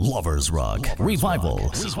Lovers Rock Revival.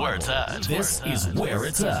 This is where it's at. This is where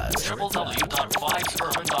it's at.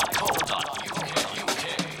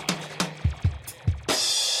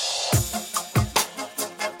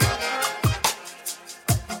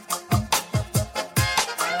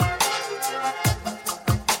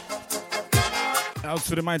 Out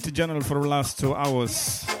to the Mighty General for the last 2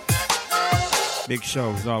 hours. Big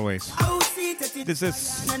show as always. This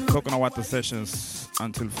is Coconut Water Sessions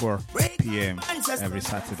until 4 p.m. every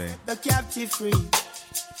Saturday.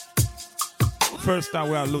 First time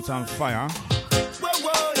we are Luton Fire.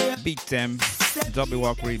 Beat Them, Double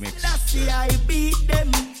Walk Remix.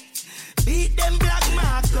 Beat them Black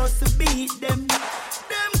Marcus, beat them.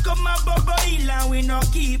 Them come a bubble and we no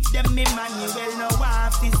keep them. Emmanuel no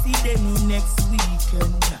want to see them next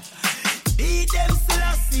weekend. Beat them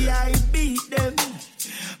Selassie, I beat them.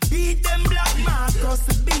 Beat them Black Marcus,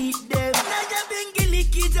 beat them. Naja Bengili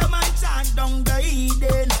Kijaman chant down the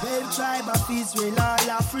Eden. 12 tribe of Israel,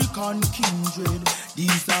 all African kindred.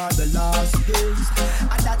 These are the last days.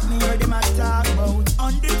 And that me hear them a talk about.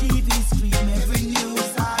 On the TV screen, every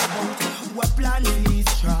news I about. We plan for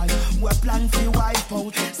destroy, we plan for wipe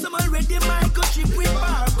out. Some already microchip with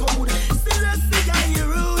barcode. Still a see you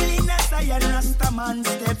ruling as I and Rastaman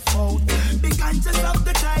step out. Be conscious of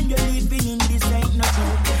the time you're living in, this ain't no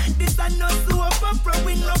joke. This ain't no soap opera,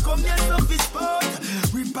 we no come here to be sport.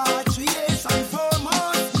 Repatriation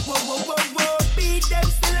foremost. Whoa, whoa, whoa, whoa. Beat them,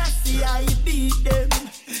 Selassie, I beat them.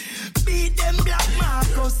 Beat them, Black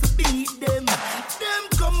Marcus, beat them. Them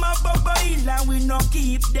come up a boil and we no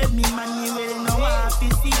keep them. Emmanuel no want to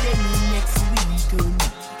see them next weekend.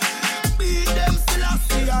 Beat them,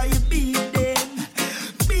 Selassie, I beat them.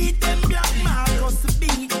 Beat them, Black Marcus,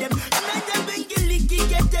 beat them. Naja Bengiliki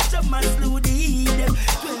get the German slew the Eden.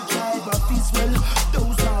 12 tribe of Israel,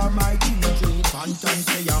 those are my children. Phantom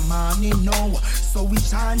say a man in now, so we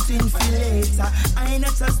chanting for later. I ain't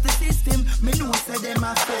trust the system, me know say them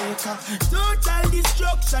a faker. Total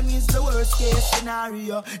destruction is the worst case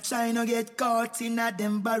scenario. China get caught in a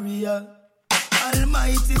them barrier.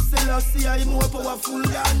 Almighty Selassie, I'm more powerful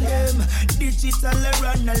than them. Digital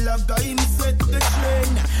run a log, him set the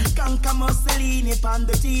trend. Conquer Mussolini on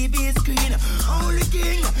the TV screen. Only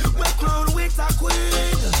king, we crown with a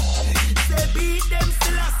queen. Say beat them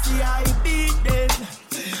Selassie, I beat them.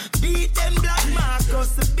 Beat them Black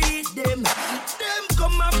Marcus, beat them. Them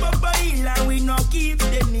come up a boil and we no keep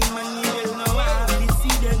them. Emmanuel no want to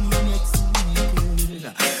see them next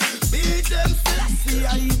weekend. Beat them Selassie, I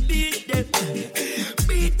beat them.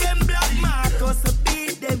 Beat them Black Marcus,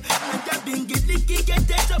 beat them. Naja Bengiliki get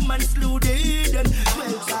the German slew the Eden.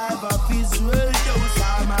 12 tribe of Israel, those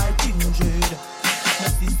are my kindred. My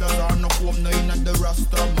sisters are no home, no in the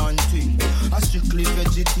Rasta man thing. A strictly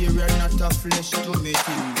vegetarian, not a flesh to me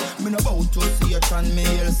thing. Me no bow to Satan, me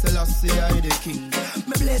hail Selassie, I the king.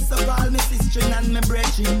 Me bless up all my sister and my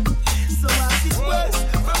brethren. So as it was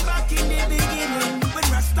from back in the beginning, when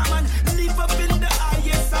Rastaman live up in the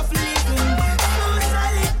highest of living. So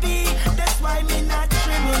shall it be, that's why me not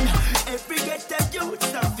trimming. Every get a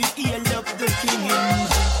youth of the heel of the king.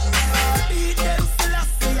 Beat them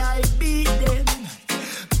Selassie, I beat them.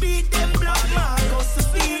 Beat them Black Marcus,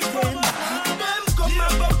 beat them. Them come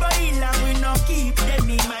up a boil and we no keep them.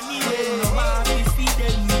 Emmanuel no want to see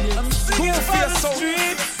them. I'm singing for the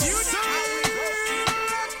street.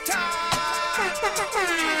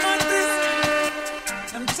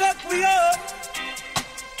 Them check me up.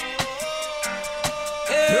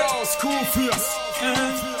 Yo, School Fierce.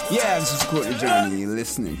 Yeah, this is Courtney Johnny. You're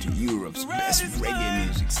listening to Europe's best reggae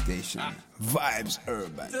music station, Vibes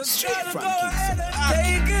Urban, straight from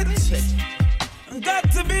Kingston.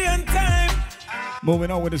 Got to be on time.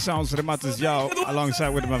 Moving on with the sounds of the Matters Yao alongside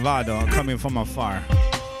with Mavado coming from afar.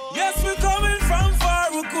 Yes, we're coming from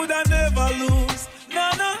far. We could have never lose.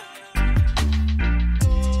 No, no.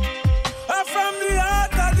 From the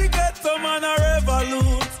heart of the ghetto man a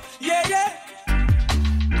revolute. Yeah, yeah.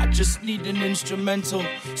 Just need an instrumental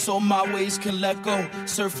so my ways can let go.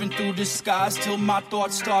 Surfing through the skies till my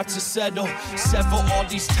thoughts start to settle. Sever all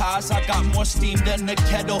these ties, I got more steam than a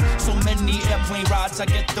kettle. So many airplane rides, I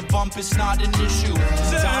get the bump, it's not an issue.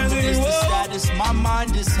 Diamond is the status, my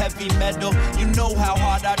mind is heavy metal. You know how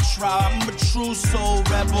hard I try, I'm a true soul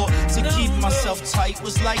rebel. To keep myself tight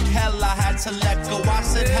was like hell, I had to let go. I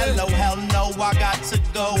said hello, hell no, I got to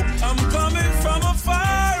go. I'm coming from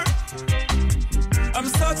afar. I'm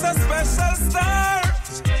such a special star.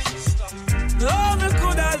 No, me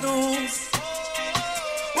could I lose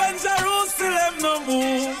when Jerusalem no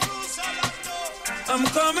move. I'm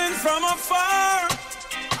coming from afar.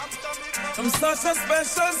 I'm such a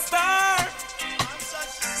special star.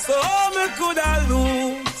 So me could I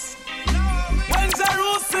lose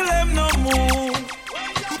move.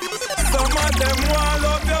 Some of them want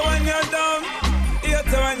love you when you're down, hate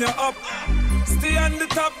you when you're up. Stay on the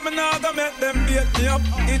top, me nah go make them beat me up.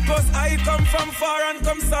 It was I come from far and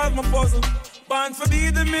come solve my puzzle. Born for be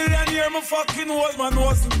the millionaire, my fucking old man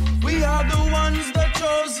wasn't. We are the ones that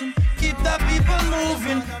chosen. Keep the people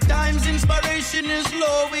moving. Times inspiration is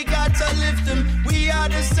low, we got to lift them. We are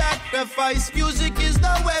the sacrifice, music is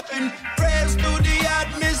the weapon. Prayers to the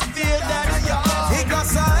atmosphere, that's the He got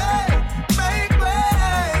say, make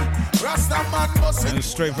way. Rastaman must And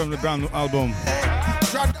straight from the brand new album.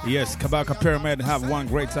 Yes, Kabaka Pyramid have one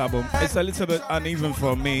great album. It's a little bit uneven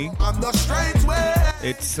for me. on the straight way.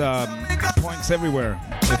 It's points everywhere,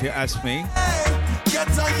 if you ask me. Get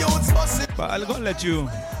a youth bus But I'm gonna let you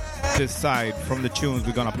decide from the tunes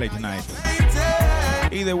we're gonna play tonight.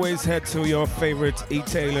 Either ways, head to your favorite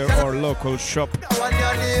e-tailer or local shop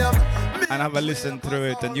and have a listen through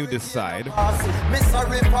it, and you decide. Mr.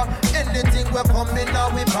 Ripper, anything we coming now,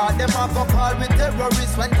 we bought them up a call with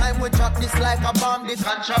terrorists. When time we drop this like a bomb, the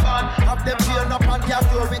contraband. Have them peeling up and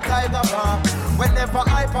capture with tiger bomb. Whenever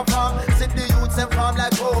I perform, see the youths and farm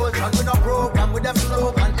like gold. And with a program with them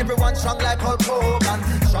slogan, everyone strong like Hulk Hogan.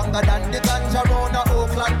 Stronger than the ganja round of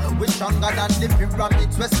Oakland. We stronger than the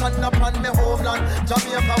pyramids, we stand up on me homeland.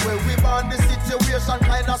 Jamaica where we born, the situation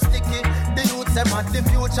kinda sticky. The youths them at the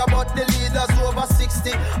future, but the leaders over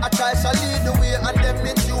 60. I try to lead the way and them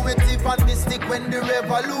intuitive and mystic. When the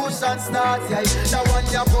revolution starts, yeah, the one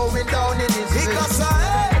you're going down in history. He got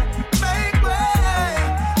say, make way.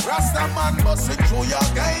 Rastaman busting through your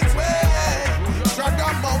gateway. Tread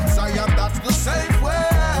on Mount Zion, that's the safe way.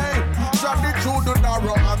 Tread it through the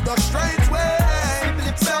narrow and the straight way.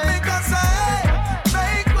 So he got say,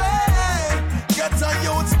 make way. Get a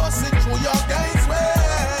youth busting through your gateway.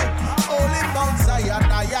 Only Mount Zion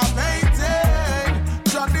I am maintained.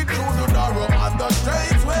 Tread it through the narrow and the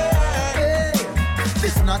straight way.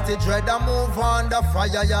 This not a dread, I move on the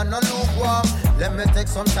fire, you're not lukewarm. Let me take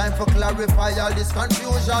some time for clarify all this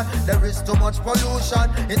confusion. There is too much pollution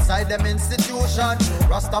inside them institution.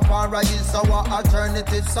 Rastafari is our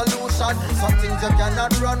alternative solution. Some things you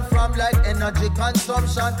cannot run from, like energy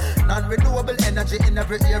consumption. Non-renewable energy in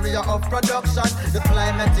every area of production. The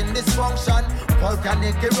climate in dysfunction,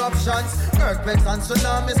 volcanic eruptions, earthquakes and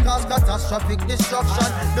tsunamis cause catastrophic destruction.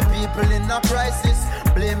 The people in a crisis,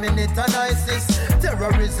 blaming it on ISIS.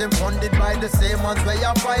 Terrorism funded by the same ones where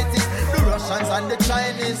you're fighting. The Russians and the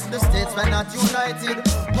Chinese, the states were not united.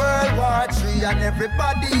 World War III and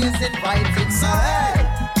everybody is invited. So hey,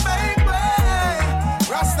 make way.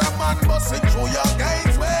 Rastaman busting through your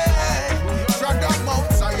gateway. Tread on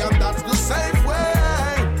Mount Zion, that's the safe way.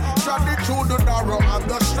 Tread it through the narrow and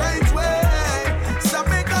the straight way. So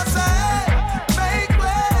make us say, make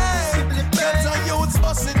way. Get a youth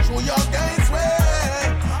busting through your gateway.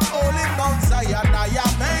 Only Mount Zion I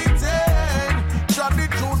am maintained. Tread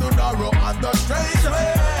it through the narrow and the straight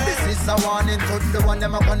way. this is a warning to the one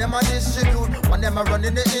them a gun them a distribute. One them a run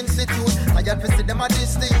in the institute. I had to see them a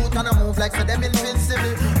diss the youth and I move like so them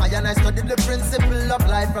invincible. I studied the principle of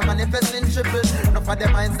life from manifesting triple. Enough of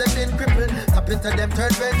them minds them been crippled. Tap into them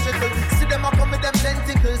third ventricle. See them a come with them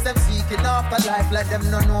tentacles. Them seeking afterlife. Let them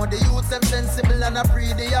not know the youth them sensible and a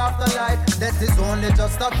free the afterlife. That is only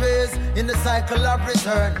just a phase in the cycle of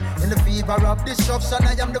return. In the fever of destruction,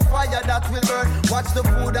 I am the fire that will burn. Watch the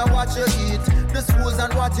food and watch you eat. The schools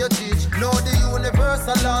and what you teach. Know the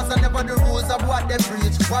universal laws and never the rules of what they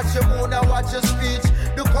preach. Watch your mood and watch your speech.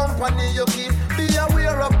 The company you keep. Be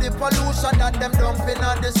aware of the pollution that them dumping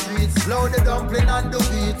on the streets. Slow the dumpling and the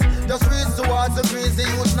wheat. Just reach towards the crazy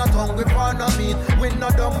youth, not hungry for no meat. We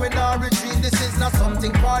not done, we not retreat. This is not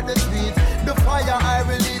something for the street. The fire I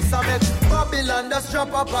release, I make Babylon just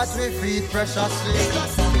drop up at we feet preciously.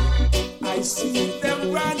 I see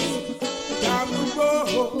them running down the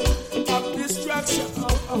road of destruction.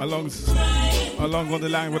 Along on the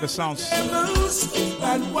line with the sounds.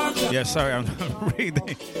 Yeah, sorry, I'm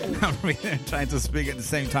reading, trying to speak at the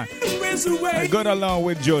same time. I got along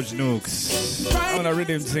with George Nooks on a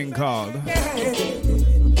rhythm thing called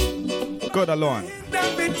Got Along.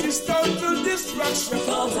 Total destruction.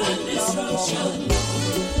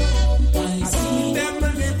 I see them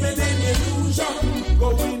living in illusion,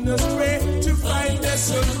 going astray to find the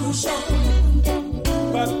solution.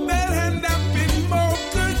 But they'll end up in more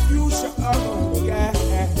confusion. Oh, yeah.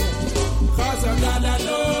 Cause God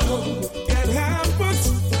alone can help us.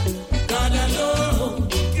 God alone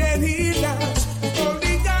can heal us.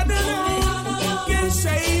 Only God alone can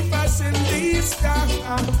save us in these times.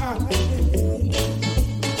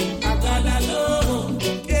 God alone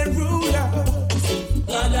can rule us.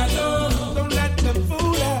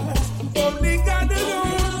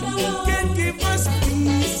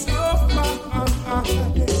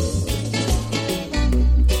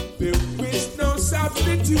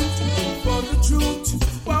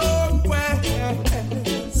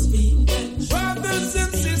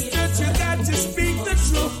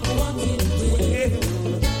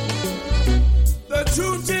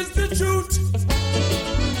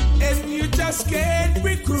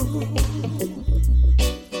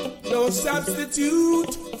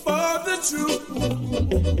 substitute for the truth.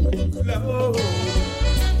 Lord,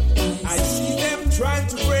 I see them trying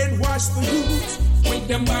to brainwash the youth with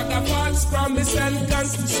them bag of false promise and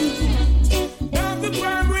guns to shoot. Now the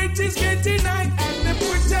crime rate is getting high and they're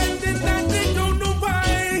pretending that they don't know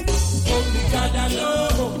why. Only God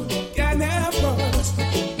alone can help us.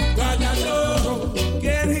 God alone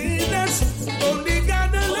can heal us. Only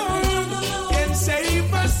God alone can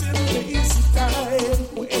save us in this time.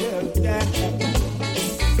 Well,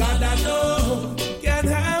 God alone can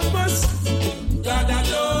help us. God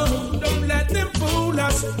alone, don't let them fool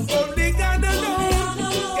us. Only God alone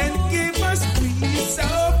can give us peace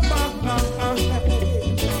of mind.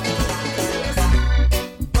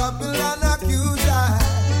 Babylon accuser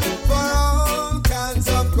for all kinds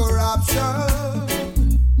of corruption,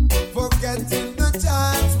 forgetting the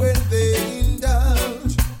times when they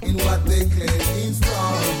indulge in what they claim is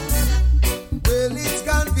wrong. Well, it's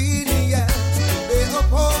convenient, they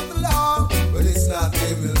uphold the law, but it's not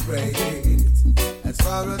they will break it. As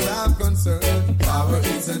far as I'm concerned, power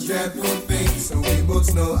is a dreadful thing, so we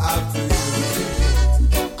must know how to use it.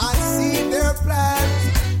 I see their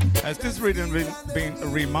plans. Has this rhythm been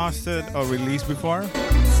remastered or released before?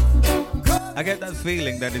 I get that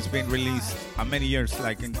feeling that it's been released many years,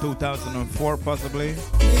 like in 2004 possibly.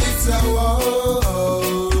 It's a war.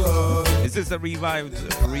 Is this a revived,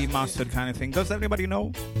 remastered kind of thing? Does anybody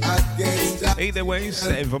know? Against Either way,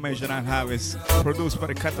 the information I have is produced by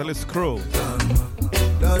the Catalyst crew.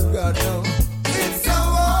 God, no. It's a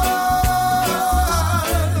war.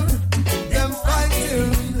 Them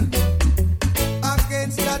fighting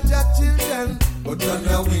against the children, but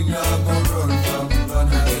now we not gonna run from none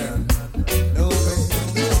of them. No way,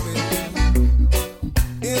 no way.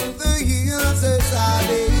 In the hills as I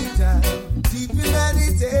lay down, deep in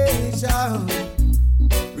meditation,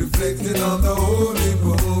 reflecting on the holy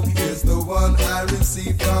book, is the one I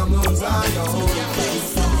received from Mount Zion.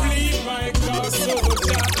 My God,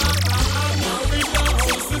 soldier, we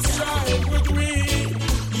don't to strive with we.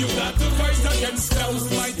 You got to fight against those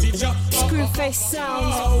mighty teacher. Screwface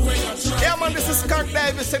sound. Yeah, man, this is Kirk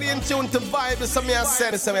Davis, and in tune to vibe. So me I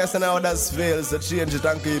said, now that's fails, so change it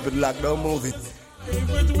and keep it locked, don't move it.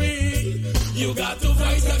 With we, you got to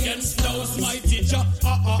fight against those mighty teacher.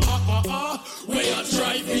 Where you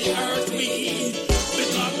try to hurt me.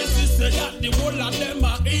 Because my sister that the whole of them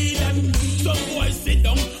are eating. Some boys sit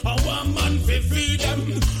down, and one man fi feed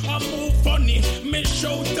them. I move funny, me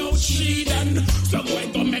shout out she them. Some boy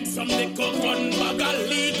go make some little gun bag and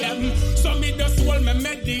lead them. So me just hold my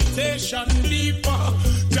meditation deeper.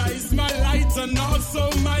 Jah is my light and also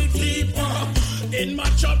my keeper. In my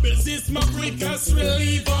troubles is my quickest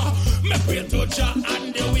reliever. Me pray to Jah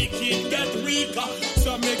and the wicked get weaker.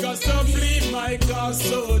 So me go so flee my God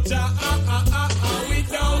soldier.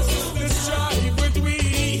 Without the strive with we.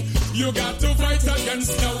 You got to fight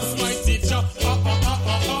against those my teacher.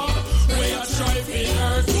 Where you try to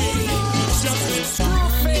hurt me. Just this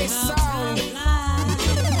Screwface sound.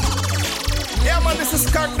 Yeah, man, this is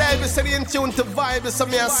Kirk Davis, and in tune to vibe. So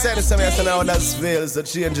me I said, now that's fails, so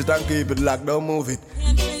change it and keep it locked, don't move it.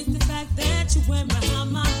 Can't face the fact that you went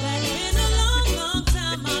behind my back. Been a long, long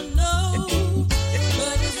time, I know.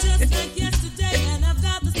 But it's just like yesterday, and I've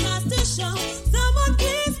got the scars to show. Someone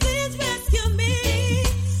please, please rescue me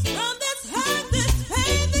from this hurt, this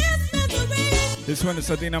pain, this misery. This one is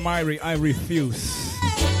Adina Myri, I Refuse.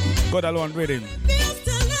 God alone with him. Refuse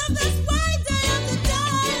to live this way, day after day.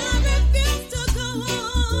 I refuse to go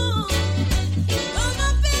on. All my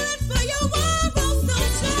feelings for you are so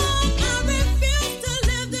strong. I refuse to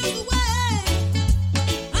live this way.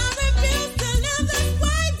 I refuse to live this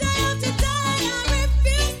way, day after day. I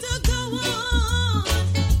refuse to go on.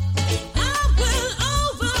 I will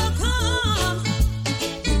overcome.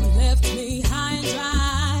 You left me high and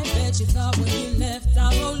dry. Bet you thought when you left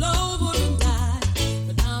I'd roll over and die.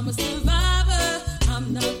 But I'm a survivor. I'm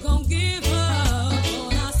not gonna give up.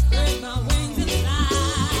 Gonna spread my wings and fly.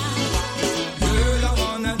 girl, I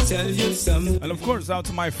wanna tell you something. And of course, out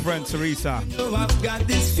to my friend Teresa. Oh, I've got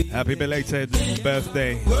this feeling. Happy belated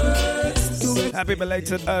birthday. Happy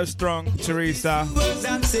belated Earth Strong, Teresa. Words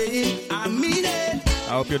I'm saying, I mean it.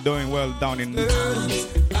 I hope you're doing well down in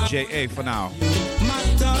JA for now. My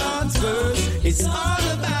thoughts first, it's all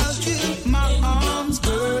about you. My arms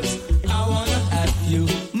first, I wanna have you.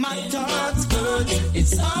 My thoughts first,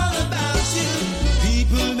 it's all about you.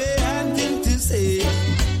 People may have things to say,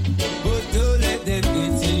 but don't let them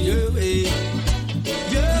get in your way.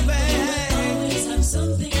 Your way. Always have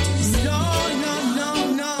something to say. No.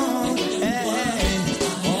 Hey.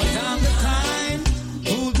 All I'm the kind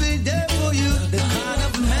who'll be there for you, the kind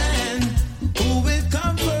of man who will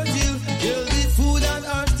comfort you. You'll be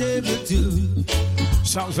able to.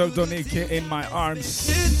 Sounds of Donike in my arms.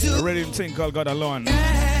 A rhythm thing called God Alone.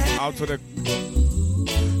 Out to the.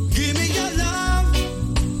 Give me your love.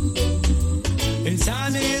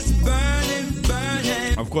 Inside me is burning,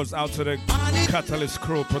 burning. Of course, out to the Catalyst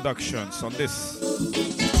Crew Productions on this.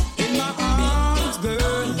 In my arms,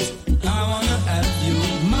 girl, I wanna have you.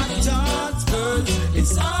 My thoughts, girl,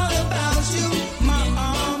 it's all about you. My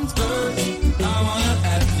arms, girl, I wanna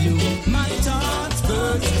have you. My thoughts,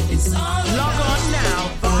 girl, it's all Log about on now.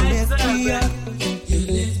 you. You lift me up, you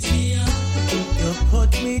lift me up, you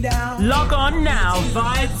put me down. Log on now.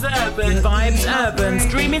 Vibes Urban, Vibes Urban.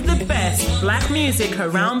 Streaming the best black music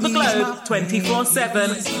around the globe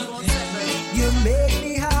 24/7. You make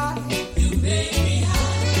me high, you make me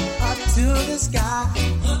high, up to the sky,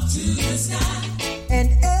 up to the sky. And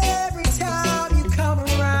every time you come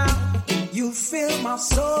around, you fill my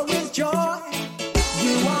soul with joy.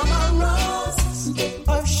 You are my rose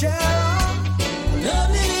of Sharon,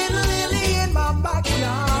 lovely little lily in my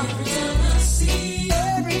backyard.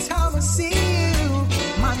 Every time I see you,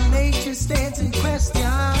 my nature stands in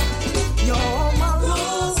question. You're my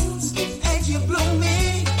rose, and you bloom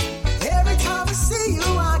me. Every time I see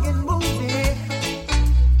you, I get moving.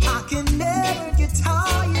 I can never get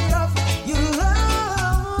tired of your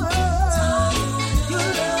love. Your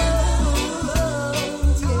love,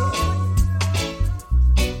 yeah.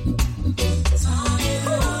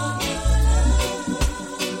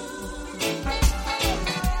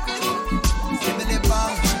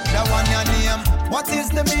 That one your name. What is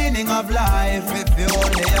the meaning of life if you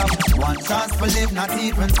only have one chance to live, not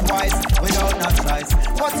even twice, without no choice?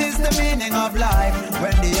 What is the meaning of life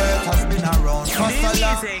when the earth has been around for New so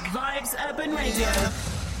long? music, Vibes Urban Radio.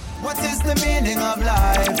 What is the meaning of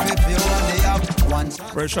life if you only have one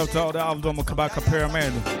chance? Fresh out to the album Kabaka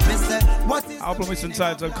Pyramid. What is Album is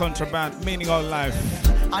entitled Contraband, Meaning of Life.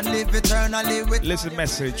 and live eternally with Listen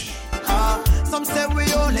message. Some say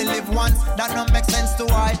we only live once, that don't make sense to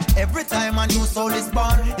why. Every time a new soul is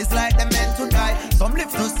born, it's like they're meant to die. Some live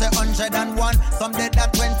to say 101, some dead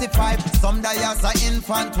at 25. Some die as an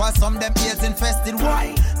infant, while some them AIDS infested.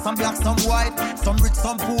 Why? Some black, some white, some rich,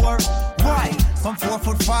 some poor. Why? Some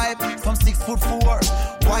 4'5", some 6'4".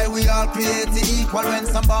 Why we all created equal when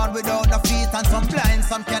some born without the feet and some blind,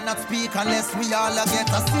 some cannot speak unless we all get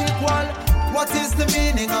a sequel. What is the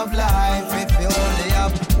meaning of life if you only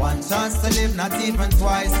have one chance to live, not even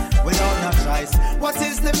twice, without no choice? What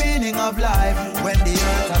is the meaning of life when the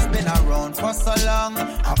earth has been around for so long?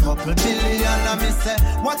 A couple billion, I may say.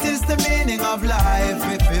 What is the meaning of life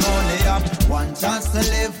if you only have one chance to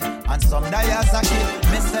live and some die as a kid?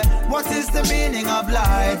 Me say, what is the meaning of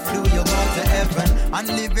life? Do you go to heaven and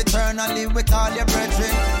live eternally with all your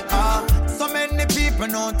brethren? So many people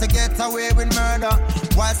know to get away with murder,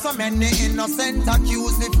 while so many innocent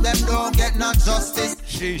accused if them don't get no justice.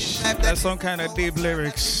 Sheesh, that's some kind of deep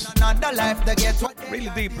lyrics. Another life they get what Really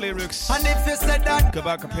deep lyrics. and if you said that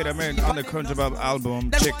Kabaka Pyramid on the Contraband album.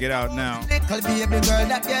 Check it out now. little baby girl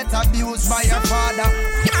that get abused by her father.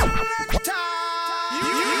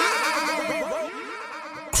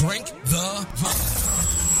 Crank the volume.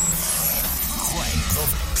 Crank the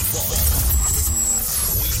volume.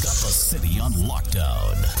 We got the city on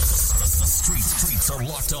lockdown. The streets are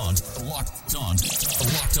locked on. Locked on.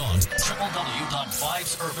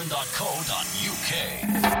 www.vibesurban.co.uk.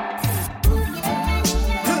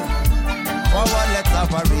 Forward, let's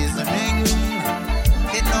have a reasoning.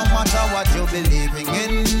 It no matter what you're believing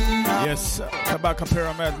in. Yes, Kabaka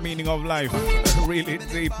Pyramid, Meaning of Life. Really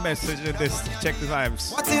deep message in this. Check the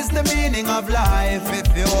vibes. What is the meaning of life if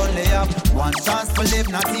you only have one chance to live,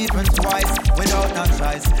 not even twice, without no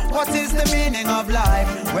choice? What is the meaning of life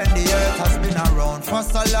when the earth has been around for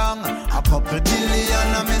so long? A couple billion,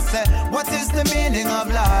 I may say. What is the meaning of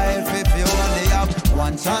life if you only have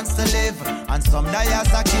one chance to live and some die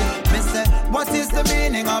as a kid? Me say, what is the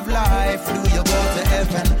meaning of life? Do you go to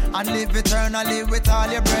heaven and live eternally with all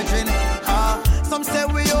your brethren? Some say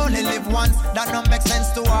we only live once, that don't make sense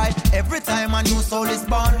to why. Every time a new soul is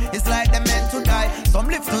born, it's like they're meant to die. Some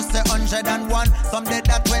live to say 101, some dead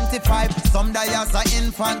at 25. Some die as an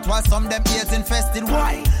infant, while some them AIDS infested.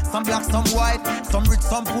 Why? Some black, some white, some rich,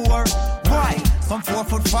 some poor. Why? Some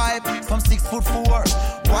 4'5", some 6'4".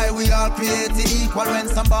 Why we all created equal when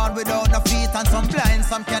some born without no feet and some blind,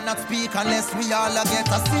 some cannot speak unless we all get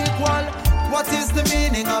a sequel? What is the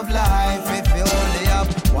meaning of life if you only have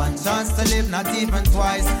one chance to live, not even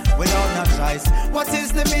twice, without no choice? What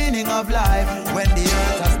is the meaning of life when the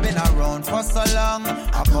earth has been around for so long?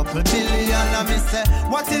 A couple billion, I may say.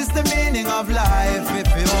 What is the meaning of life if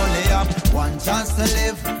you only have one chance to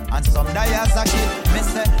live and some die as a kid? Me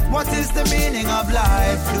say, what is the meaning of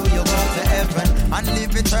life? Do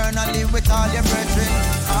eternally with all your brethren.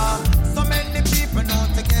 So many people know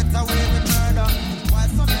to get away with murder, while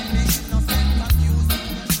so many innocent accused.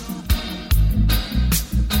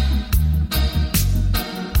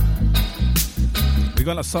 We're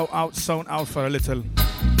gonna sound out for a little,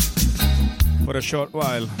 for a short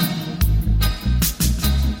while.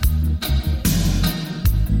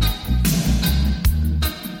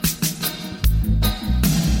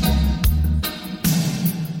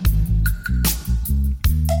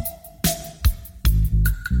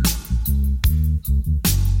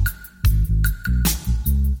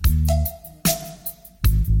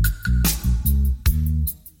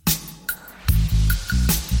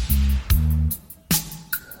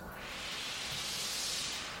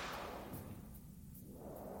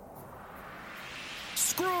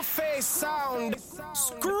 Screwface sound.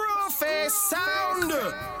 Screwface sound.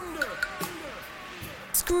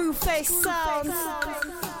 Screwface sound.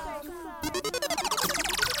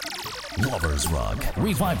 Lovers Rock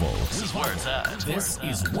Revival. This is where it's at. This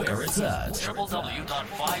is where it's at.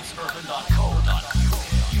 www.vibesurban.co.uk.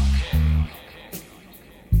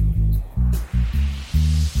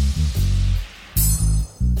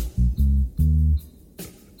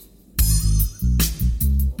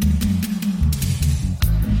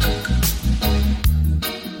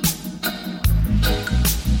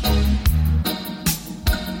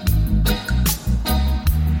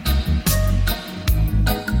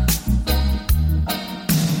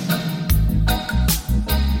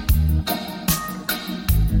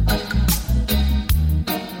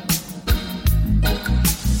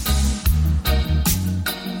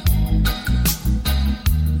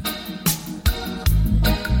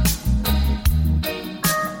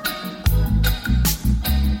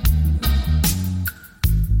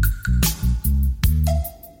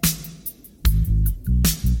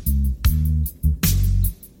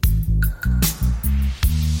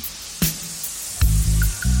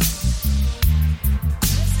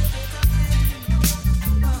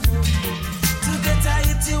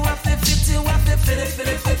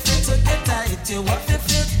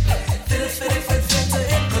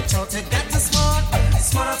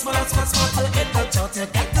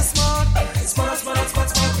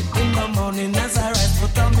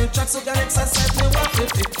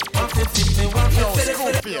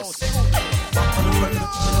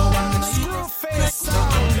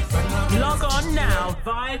 Log on now,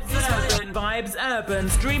 Vibes Urban,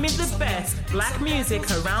 streaming the best black music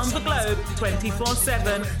around the globe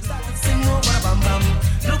 24/7.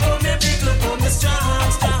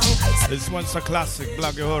 This one's a classic,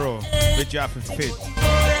 Black Uhuru, with Jaffa Fit.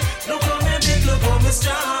 Look how me big, look how me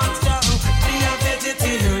strong. Be a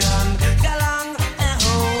vegetarian, galang,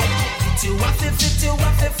 Fit you up, fit you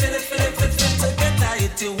up, fit to get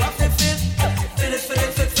tight. You up, fit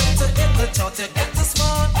to hit the chart. You got the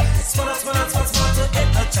smart to hit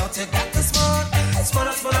the chart. You got the smart.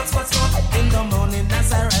 In the morning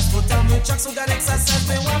as I rise, put on my tracks, we got exercise.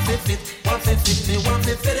 Me want fit, me want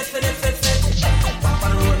fit. Papa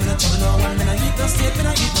the road, me no trouble no one. Me no eat no steak, me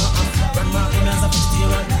no eat no grandma, me as a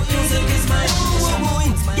vegetarian. Music is my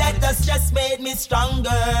yet the stress made me stronger.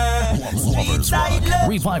 Street side love.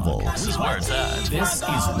 Revival. This is where it's at. This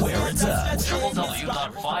is where it's at.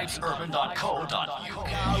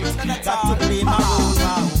 www.vibesurban.co.uk. Got to play my role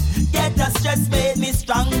now. Yet the stress made me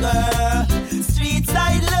stronger. Street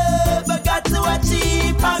side love, I got to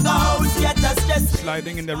achieve my goals. Yet the stress.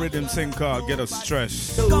 Sliding in the rhythm thing called Get Us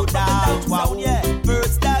Stressed. Go down, wow, yeah.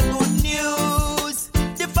 First the good news.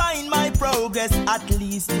 Define my progress, at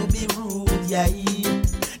least to be rude, yeah.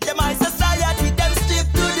 The my society, them stick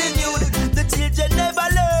to the nude. The children never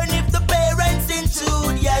learn if the parents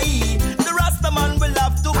intrude, yeah. The Rastaman will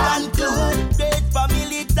have to conclude. Great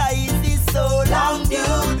family ties is so long,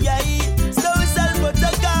 dude, yeah. Social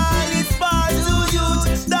protocol is far too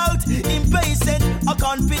huge. Doubt, impatient, a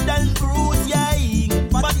confident cruise, yeah.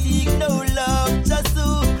 Fatigue, no love, just to,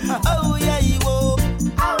 oh yeah, whoa.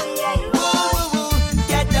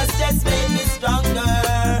 Get the stress, made me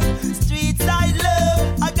stronger. Street side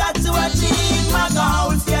love, I got to achieve my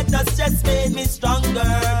goals. Get the stress, made me stronger.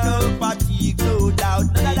 No fatigue, no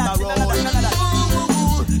doubt, play my role.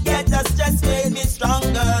 Get the stress, made me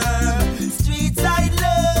stronger. Street side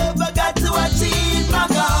love, I got to achieve my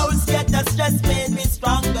goals. Get the stress, made me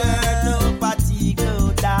stronger. No fatigue,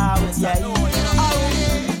 no doubt, yeah.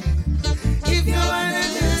 If you wanna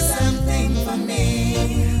do something for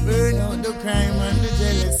me, burn out the crime and the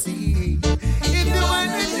jealousy. If you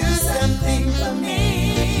wanna do something for me,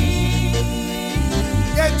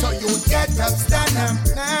 get to youth, get up, stand up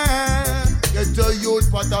now. Get to youth,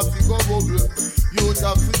 pot up, you go bubble. Youth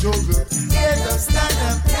up to juggle. Get up, stand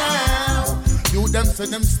up now. You them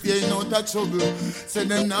say them stay out of trouble. Say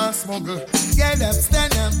them not smuggle. Get up,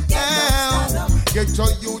 stand up, down. Get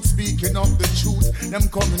your youth speaking of the truth. Them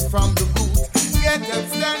coming from the root. Get up,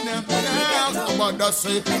 stand up, down. Somebody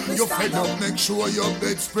say you fed up, make sure your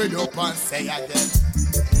bed spread up and say again.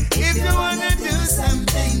 If you wanna do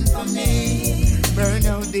something for me, burn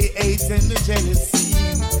out the hate and the jealousy.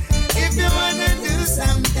 If you wanna do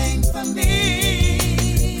something for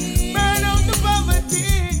me, burn out the poverty.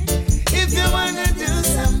 If you wanna do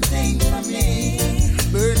something for me,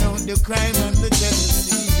 burn out the crime and the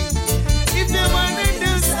jealousy. If you wanna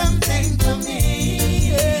do something for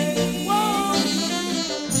me, whoa.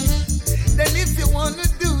 Then if you wanna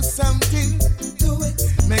do something, do it.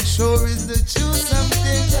 Make sure it's the true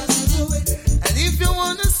something. Just do it. And if you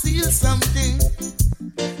wanna see something,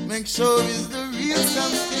 make sure it's the real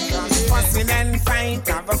something. Fussing and fight,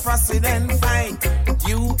 have a fussing and fight.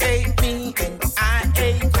 You hate me and I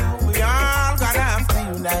hate you. We all gotta have to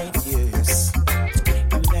unite, yes.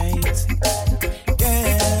 Unite,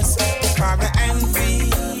 yes. For the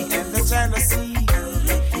envy and the jealousy,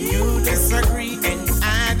 you disagree and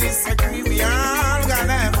I disagree. We all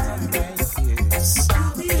gotta have to unite, yes.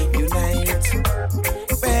 Unite,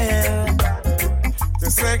 well, to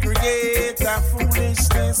segregate the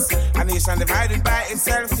foolishness. A nation divided by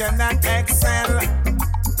itself cannot excel.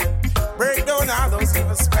 Break down all those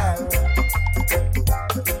evil spells.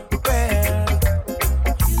 Well,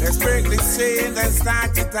 let's break this chain and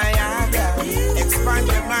start it higher. Expand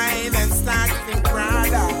your mind and start to think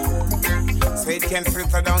broader. So it can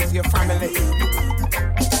filter down to your family.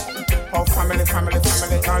 Oh, family, family,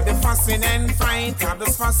 family. All the fussing and fight, all the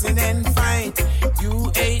fussing and fight.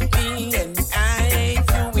 You hate me and I hate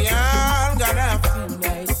you. We all gotta have to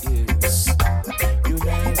unite, yes.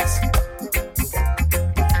 Unite.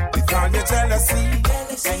 With all your jealousy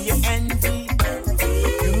and your envy.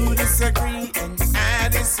 You disagree and I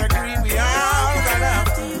disagree. We all gotta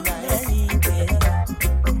have to unite.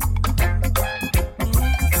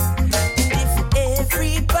 If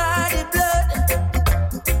everybody blood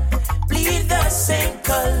bleed the same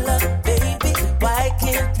color, baby, why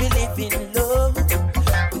can't we live in love?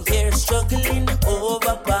 We're struggling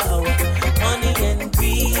over power, money and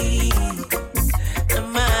greed.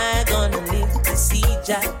 Am I gonna live to see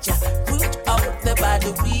Jaja root out the bad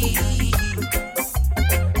weed?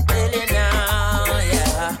 Really now,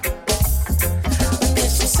 yeah.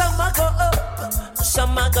 This is some I go up,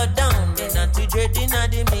 some I go down. Then until dreading of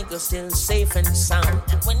the me go still safe and sound.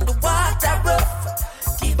 And when the water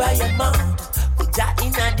rough, keep by your mouth. We got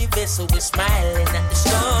in the vessel, we smiling at the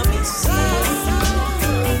stormy sea.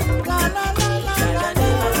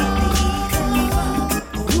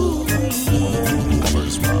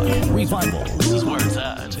 Revival. This is where it's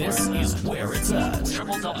at. This is where it's at.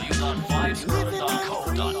 www.vibes.co.uk.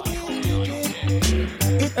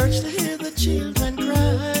 It hurts to hear the children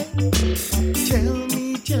cry. Tell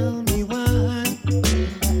me why?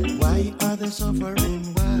 Why are they suffering?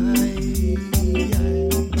 Why?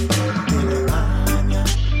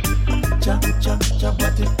 Cha cha cha,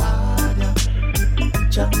 but it anya.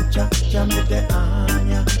 Cha cha cha, me de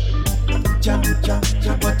anya. Cha cha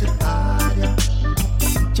cha, but it anya.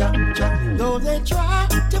 Cha cha. Though they try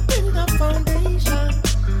to build a foundation,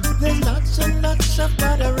 there's lots and lots of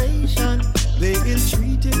botheration. They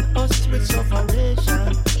ill-treated us with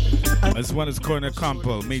sufferation. This one is Corner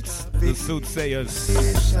Campbell meets the Soothsayers.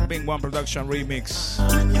 Bing One Production remix.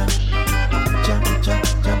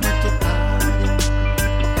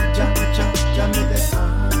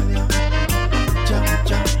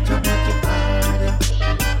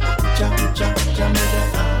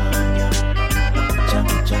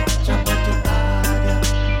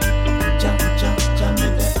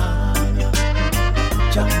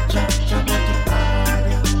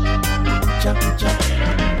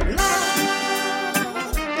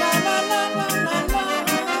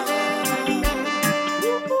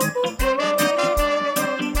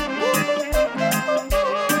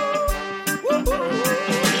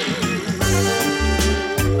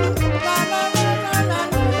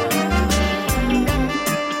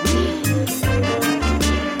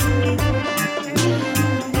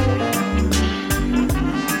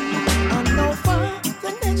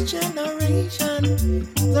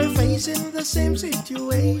 Same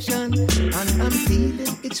situation, and I'm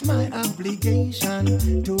feeling it's my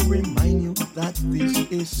obligation to remind you that this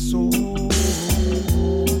is so.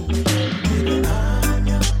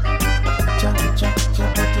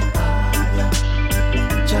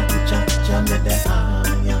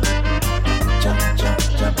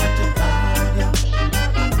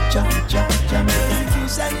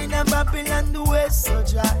 Execution in a Babylon, the West so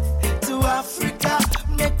dry. To Africa,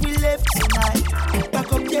 make we live tonight.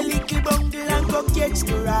 next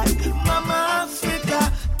to right. Mama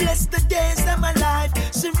Africa, bless the days of my life.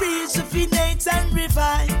 She rejuvenates and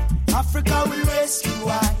revive. Africa will rescue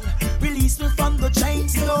I. Release me from the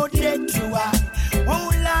chains, no dead to I.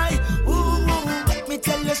 Won't lie, ooh, let me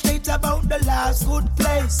tell you straight about the last good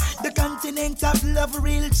place. The continent of love,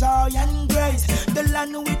 real joy and grace. The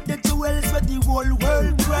land with the jewels where the whole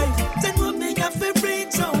world cries. Then we'll make a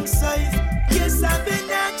favorite own safe. Yes, I've been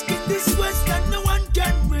asked in this West and no one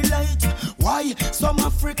can relate. Why some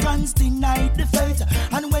Africans deny the faith,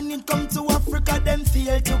 and when it comes to Africa, them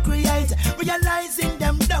fail to create. Realizing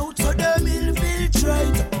them doubt, so them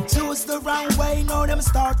infiltrate. Choose the wrong way, now them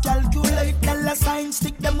start calculate. Dollar signs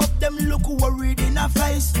stick them up, them look worried in a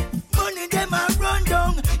face. Money them a run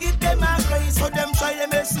down, if them a crazy, so them try them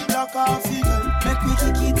messy block off figure. Make we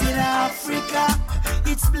kick it in Africa,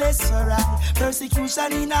 it's blessed for right.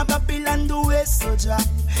 Persecution in a Babylon, the West so dry.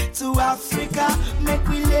 To Africa, make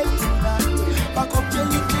we live tonight. Back up your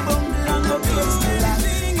little bundle and go close to life.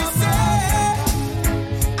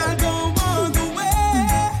 I don't want the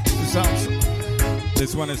way.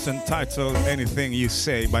 This one is entitled Anything You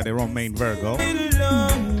Say by the Romain Virgo. I'll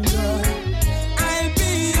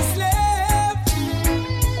be a slave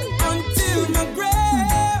until my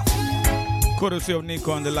grave. Courtesy of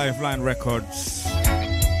Nico on the Lifeline Records.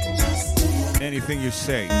 Anything You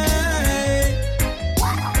Say.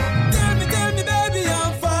 Tell me, baby,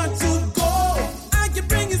 how far to go? I can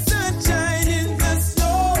bring you sunshine in the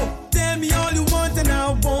snow. Tell me all you want and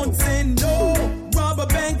I won't say no. Rob a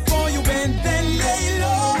bank for you and then lay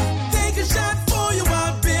low. Take a shot for you,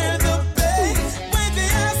 I'll bear the pain. When they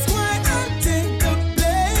ask why, I'll take the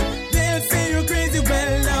blame. They'll say you're crazy,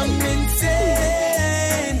 well, I'm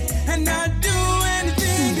insane. And I'll do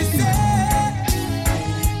anything you say.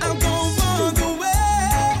 I'll go all the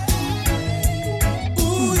way.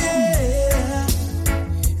 Ooh, yeah.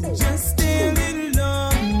 Just stay a little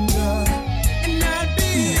longer. And I'll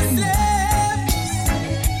be a slave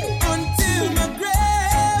until my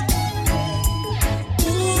grave.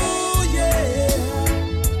 Ooh, yeah.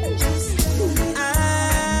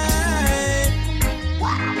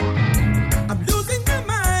 I'm losing my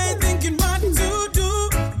mind, thinking what to do.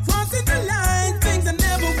 Crossing the line, things I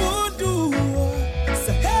never would do.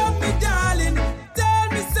 So help me, darling, tell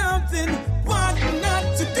me something, what not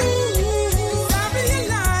to do. I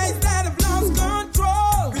realize that I've lost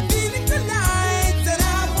control, revealing the lies that I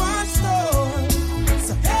once stole.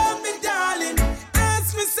 So help me, darling,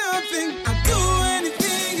 ask me something, I'll do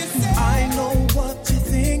anything you say. I know what you're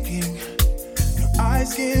thinking, your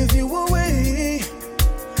eyes give you away.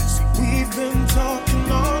 See, we've been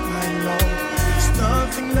talking all night long, there's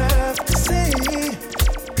nothing left to say.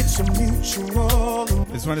 It's a mutual.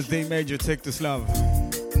 This one is D Major, Take This Love.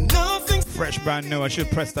 Nothing. Fresh, brand new. I should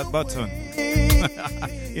press that button.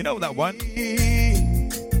 You know that one? New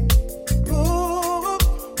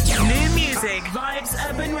music, Vibes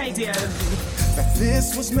Urban Radio. That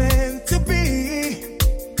this was meant to be.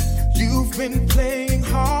 You've been playing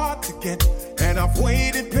hard to get, and I've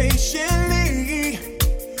waited patiently. It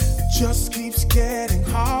just keeps getting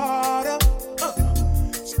harder.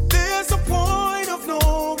 So there's a point of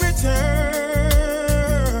no return.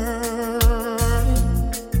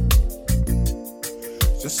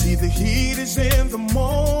 Just see the heat is in the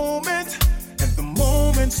moment, and the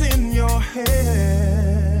moment's in your head.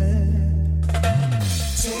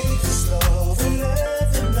 Take this love and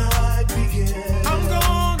let the night begin. I'm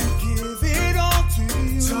gonna give it all to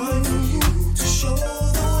you. Time for you to show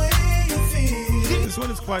the way you feel. This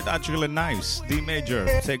one is quite actually nice. D Major,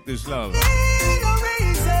 Take This Love.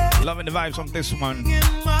 Loving the vibes on this one.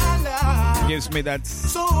 Gives me that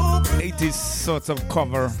 80s sort of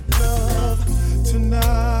cover.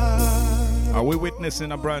 Are we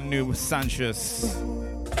witnessing a brand new Sanchez?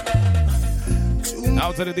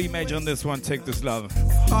 Out to the D Major on this one, Take This Love.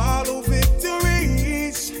 Hollow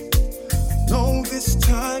victories. No, this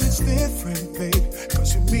time it's different, babe.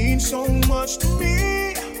 Cause you mean so much to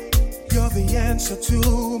me. You're the answer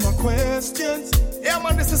to my questions. Yeah,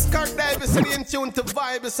 man, this is Kirk Davis, and in tune to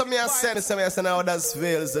vibe. So me I say now that's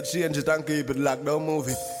feels to change it and keep it locked down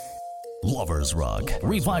movie. Lovers Rock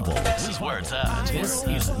Revival. This is where it's at. This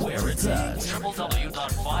is where it's at.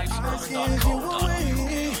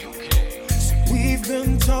 www.vibesurban.co.uk. We've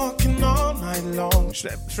been talking all night long.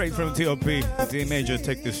 Straight from TOP, D Major,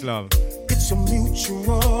 Take This Love. It's a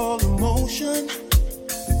mutual emotion.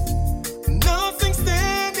 Nothing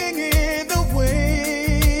standing in the way.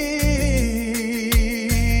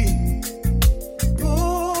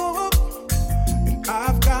 Oh, and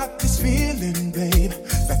I've got this feeling, babe,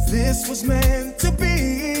 that this was meant to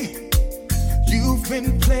be. You've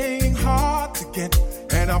been playing hard to get,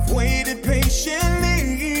 And I've waited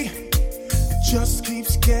patiently. It just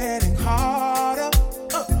keeps getting harder.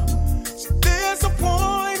 So there's a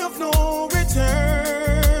point of no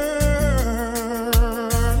return.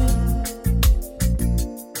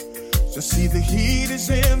 Just see the heat is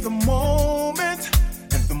in the moment,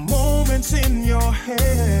 and the moment's in your hand.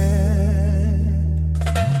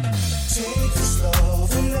 Take this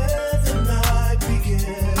love and let the night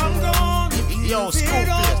begin. I'm gonna Yo, School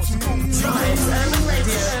Vibes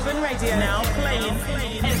Urban Radio now playing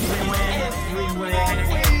everywhere.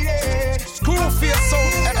 School Fierce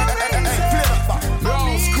sound. Play the back. Yo,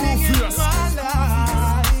 School Fierce.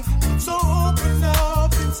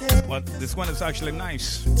 But this one is actually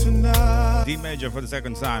nice. Tonight. D major for the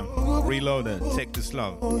second time. Reloaded. Take this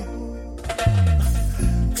love.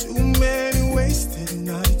 Too many wasted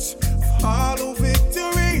nights of hollow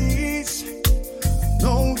victories.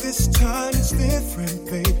 No, this time it's different,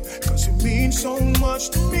 babe, 'cause you mean so much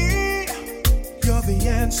to me. You're the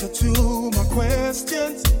answer to my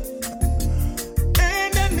questions,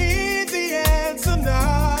 and I need the answer now.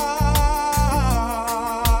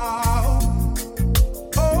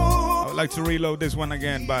 I would like to reload this one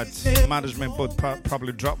again, but management would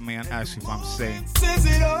probably drop me and ask if I'm saying.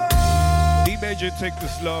 D major, take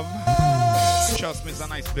this love. Trust me, it's a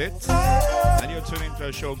nice bit. And you're tuning into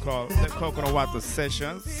a show called The Coconut Water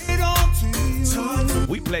Sessions.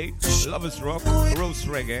 We play Lovers Rock, Rose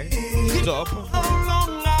Reggae, Dub,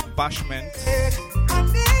 Bashment,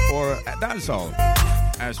 or Dancehall,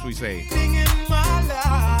 as we say.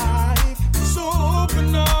 So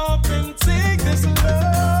open up and take this love.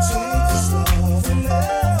 Take this love and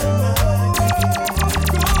let the night begin.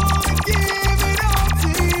 Gonna give it all to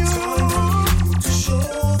you. To show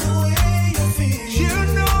the way you feel. You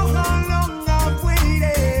know how long I've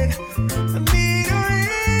waited. I need a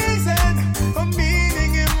reason, a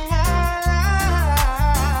meaning in my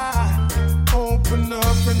life. Open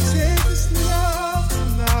up and take this love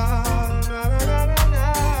tonight.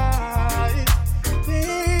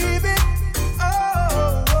 Baby, oh,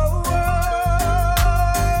 oh, oh,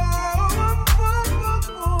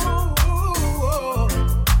 oh, oh.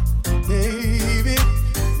 Baby,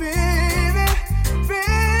 baby,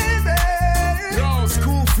 baby. Yo,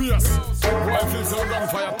 School Fierce. Rifles are on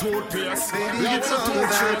fire, toothpaste. Yeah, it's a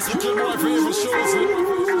toothpaste. You can wife even shows it.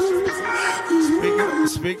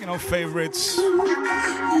 Speaking of favorites,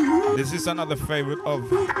 this is another favorite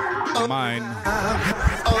of mine.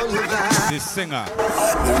 This singer,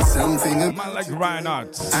 There's something a man like Ryan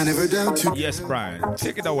Arts. I never doubt you. Yes, Brian,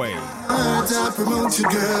 take it away. I promote you,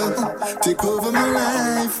 girl. Take over my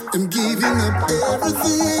life. I'm giving up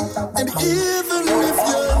everything. And even if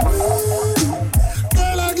you're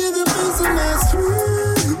girl, I'll give you piece of my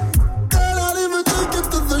sweet. Girl, I'll even take you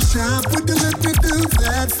to the shop. Would you let me do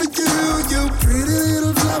that for you? You pretty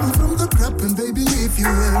little flower from the crop. And baby, if you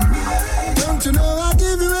will, don't you know I'll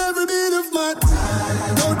give you every bit of my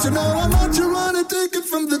time? Don't you know how much you wanna take it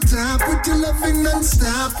from the top? With your loving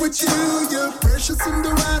non-stop with you. You're precious in the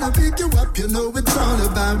right. I'll pick you up. You know it's all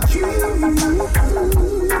about you.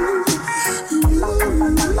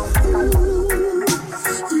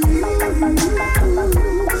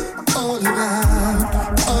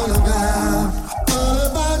 All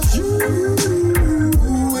about you.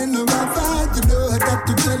 In the right fight, you know I got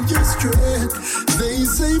to tell you straight. They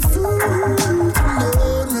say food, no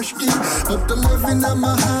rush in, but the loving of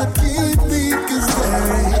my heart can't be, 'cause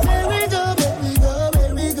there we go,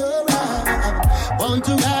 round. Want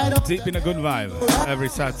to ride up. Deep in a good vibe every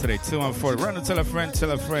Saturday, 2 and 4. Run and tell a friend,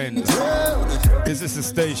 tell a friend. This is the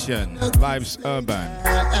station, Vibes Urban.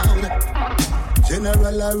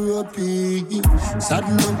 General Aropi,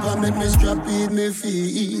 saddle up and make me strap in me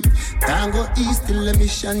feet. Tango East till the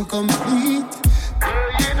mission complete.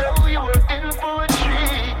 Girl, you know you were in for a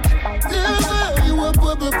treat. Girl, you were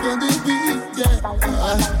up on the beat, yeah.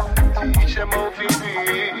 Teach them how to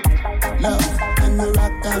beat. Love and the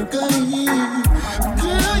rock and clean.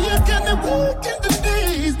 Girl, you got me working the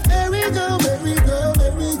days. Merry-go-round.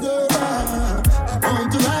 I want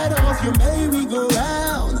to ride off your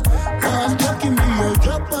merry-go-round. Cause talking me, you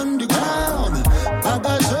drop on the ground.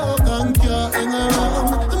 Baba joke and carrying around.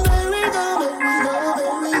 Merry-go-round.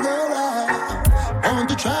 I want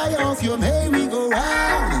to try off your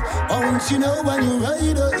merry-go-round. Once you know when you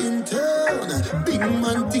ride in town. Big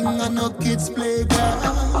man thing and no kids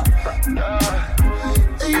playground.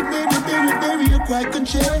 Hey, baby, you quite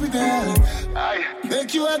contrary, girl.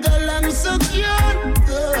 Make you a girl and so cute.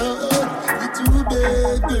 You too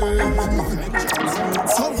bad, girl.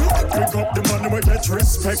 So we pick up the money, we get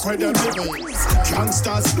respect where them living.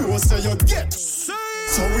 Gangsters know say you get. So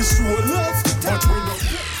we show love, but we know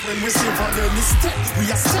when we save and then we step.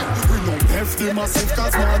 We are step. We don't left them massive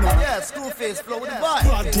cause man. Yeah, Screwface flow with the vibe.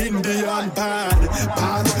 Bad Indian, bad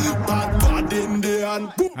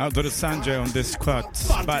Indian. Out to the Sanjay on this cut.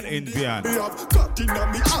 Bad Indian. Me have cut in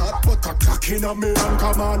on me heart, but a clock in on me and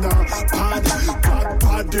come on now. Bad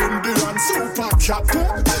Indian, super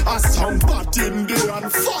captain. A some bad Indian,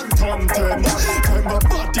 phantom ten. I'm a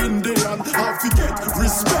bad Indian, I forget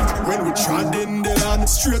respect when we trod in the land.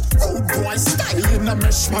 Straight old boy style in a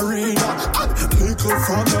mesh marina. And little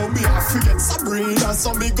from now me I forget Sabrina.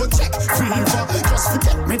 So me go check fever, just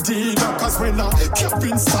forget Medina. Cause when I kept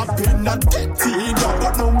in stopping a dead Tina.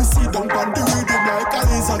 But now me see down on the rhythm like a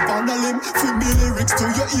lizard on a limb. Feel me lyrics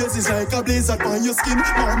to your ears is like a blizzard on your skin.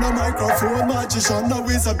 Man a microphone magician, a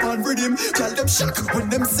wizard on rhythm. Tell them shock when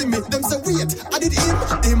them see me. Them say wait, I did him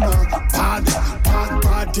bad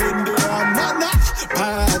Indian manna.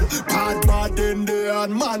 Bad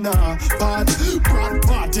Indian manna. Bad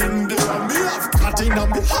Indian. Me have cut in on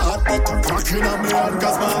me heart, but I'm cracking on me hand.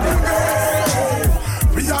 Cause man,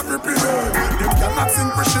 we have represented. Them cannot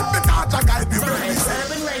sing for shit because I guide the way.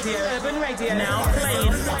 Urban Radio now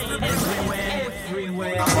playing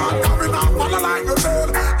everywhere. Coming up on the line of hell.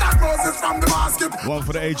 That Moses from the basket. One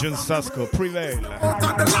for the agent Sasko, Prevail.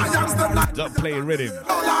 Don't play rhythm.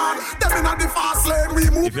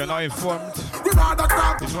 If you're not informed,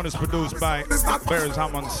 this one is produced by Bears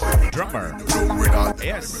Hammond's drummer.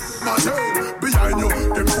 Yes. Behind you,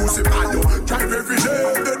 them crucify you. Drive every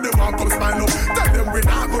day, then they want come smile up. Tell them we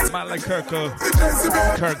not go. Man like Kirk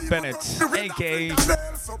Bennett, aka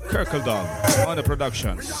Kirkle Dog, on the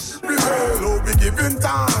productions. Prevail, we giving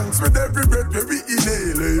thanks with every breath we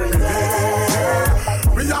inhale.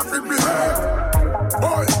 We have to prevail.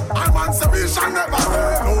 Boy, I'm on so we shall never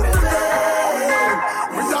fail. No prevail.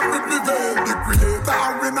 We have to prevail. The creator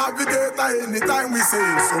and we navigator anytime we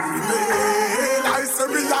say so prevail. I say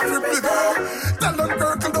we have to prevail. Tell them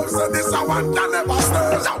Kirkle Dog say this I want to never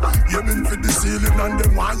stay. Aiming for the ceiling and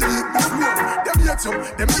them want you hit the floor. Them hate you,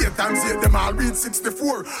 them 8 times 8, them all read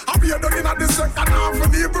 64. And we are done in at the second half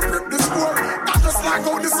and even flip the score. That's just like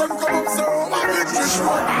how the sun come up, so I victory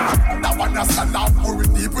sure. That one that stand out for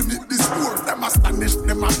it, even hit the score. Them astonished,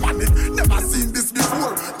 them a panic, never seen this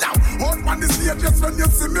before. Now, on the stage just when you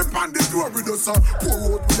see me on the door. We just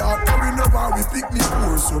pour out, we are carrying over, we pick me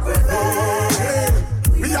poor. So hey,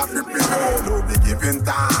 we have to prevail, oh, we giving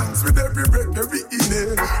thanks with every breath that we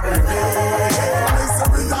inhale. I say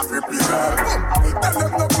we have to prevail. Tell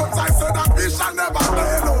them no guns, I said that we shall never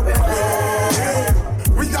fail. Oh, prevail.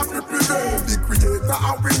 We have to prevail. The creator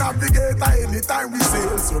and we navigator anytime we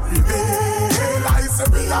sail. So prevail. I say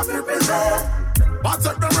we have to prevail. But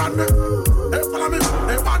take them around me. Hey, follow me.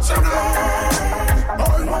 Hey, watch them now.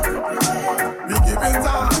 Oh, we giving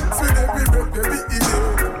thanks with every breath that we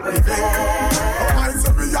inhale. Prevail. Oh, I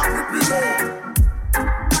say we have to prevail.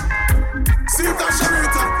 See that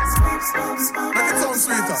Sharita. Make it sound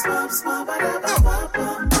sweeter.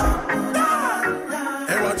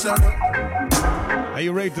 Hey, watch out. Are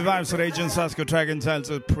you ready to vibes for Agent Sasko track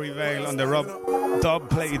entitled Prevail on the dub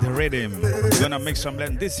played rhythm? Gonna mix some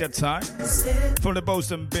blend this your time. From the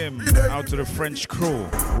Boston Bim out to the French crew.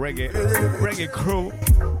 Reggae crew.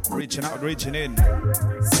 Reaching out, reaching in.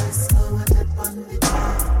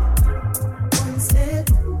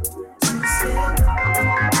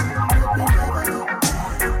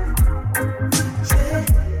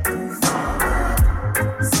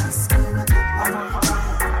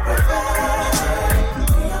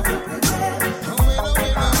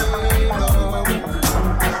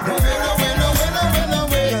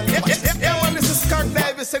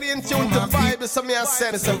 In tune to vibe, so me I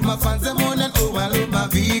said it's my fans them on and overload my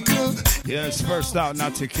vehicle. Yes, first out,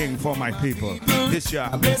 Natty King for my people. This year,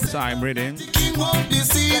 time reading. King won't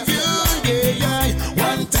deceive you, yeah.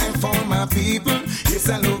 One time for my people. Yes,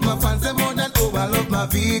 I love my fans them on and overload my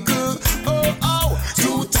vehicle. Oh,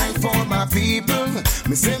 2 times for my people.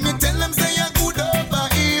 Me say me tell them say you're good over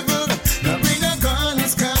evil. Now bring the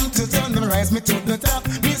guns, come to turn them rise me to the top.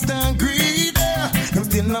 Mr. Greedy, them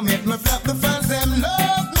still not make me flop. The fans them love.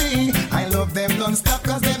 I love them non-stop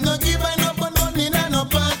cause them no give I no put money in no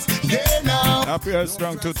pot. Yeah now. Happy and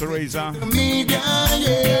strong to Teresa. Media,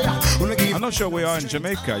 yeah. I'm not sure where you are in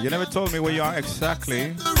Jamaica. You never told me where you are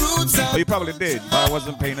exactly. Oh, you probably did, but I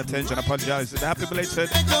wasn't paying attention. I apologize. Happy belated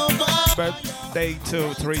birthday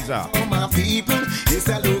to Teresa. Oh, my people, yes,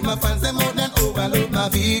 I love my fans, them more than overload my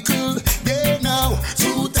vehicle. Yeah now,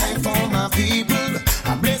 2 times for my people.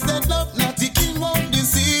 I bless that love, not the king won't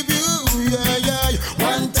deceive you. Yeah, yeah.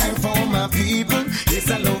 1 time for my people. Yes,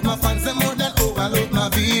 I love my fans, them more than overload my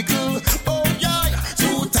vehicle. Oh, yeah.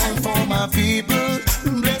 2 times for my people.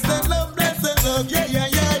 Bless that love, yeah, yeah,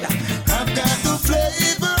 yeah.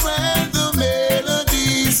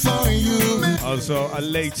 also a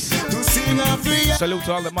late salute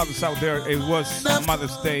to all the mothers out there. It was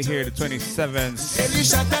Mother's Day here, the 27th.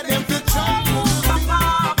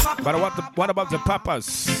 But what about the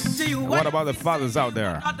papas? What about the fathers out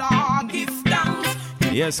there?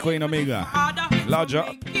 Yes, Queen Omega. Large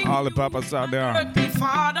up, all the papas out there.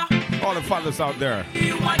 All the fathers out there.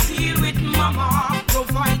 You want to deal with mama,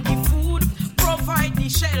 provide the food, provide the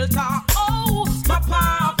shelter. Oh,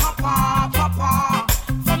 papa, papa, papa.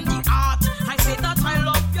 From the heart, I say that I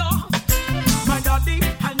love you. My daddy,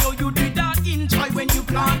 I know you did that enjoy when you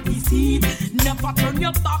plant the seed. Never turn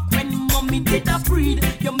your back when mommy did a breed.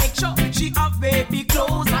 You make sure she have baby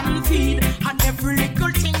clothes and feed. And every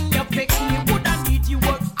little thing you pick me would I need. You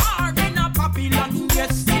work hard in a Babylon,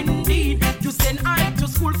 yes indeed. You send I to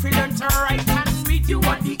school, feel learn to write and read. You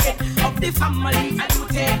are the head of the family and you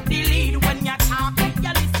take the lead. When you talk,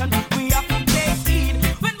 you listen, we have to take heed.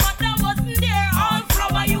 When mother wasn't there, all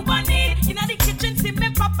flour you want need. In the kitchen, see me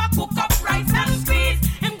papa cook up rice and peas.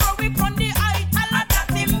 Him grow up on the eye, tell her that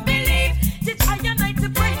him believe. Teach I and I to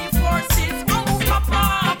pray the forces. Oh,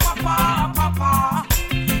 papa, papa, papa.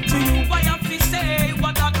 To you I have to say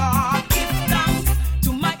what I got. Give thanks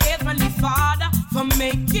to my heavenly Father for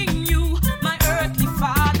making you my earthly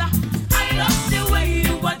father. I love the way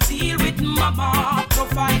you will deal with mama.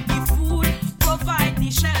 Provide the food, provide the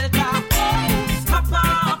shelter. Oh,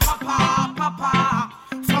 papa, papa, papa.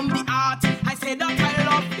 From the heart, I say that I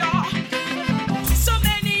love you. So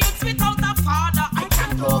many youths without a father, I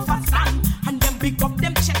can't overstand. And them pick up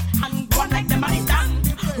them chest and go like them on the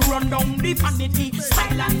stand. Run down the vanity,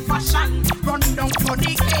 style and fashion. Run down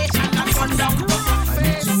fornication and run down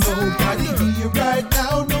face. Nobody here right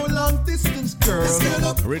now, no long distance girl.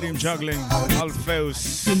 Rhythm juggling,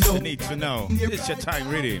 Alpheus, you need to know. It's your time,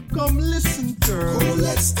 rhythm. Come listen, girl. Oh,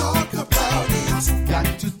 let's talk about it.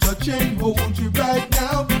 Got to touch and hold you right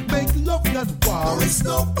now. Make love not war. There's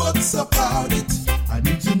no buts about it. I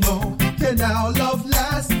need to know, can our love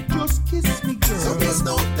last? Just kiss me, girl. So there's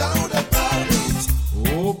no doubt about it.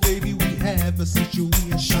 Oh, baby, we have a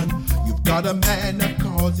situation. You've got a man that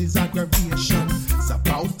causes aggravation. It's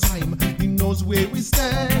about time he knows where we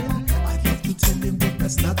stand. I'd love to tell him, but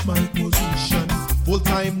that's not my position. Full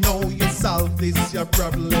time now, you solve this your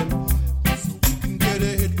problem, so we can get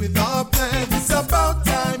ahead with our plans. It's about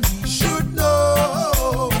time he should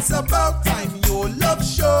know. It's about time your love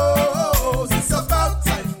shows. It's about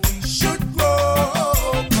time we should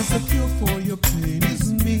grow. 'Cause the cure for your pain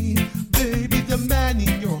is me, baby. The man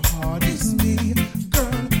in your heart is me,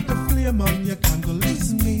 girl. The flame on your candle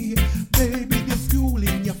is me, baby. The fuel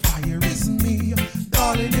in your fire is me,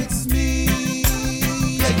 darling. It's me.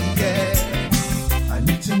 Yeah, yeah. I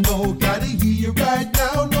need to know, gotta hear right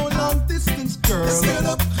now. No long distance, girl. Let's get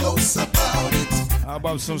up close about it. How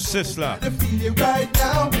about some Sizzla? I feel it right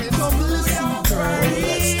now. Come listen, girl.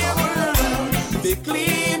 Let's talk about it. Be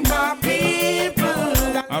clean, my people.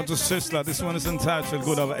 Out to Sizzla. This one is entitled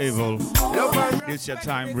Good of Evil. It's your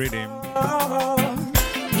time, rhythm.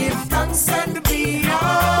 Give thanks and be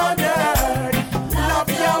honored. Love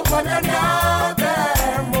your one another.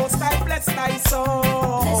 Most I bless thy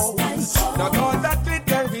soul. Not all that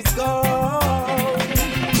glitter is gold.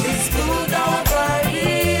 It's good over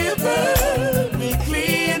evil. Be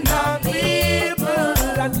clean, my people.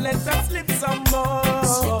 And let us live some more.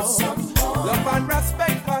 Love and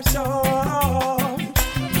respect for sure.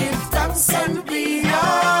 Give thanks and be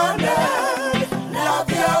honored. Love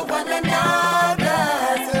your one another.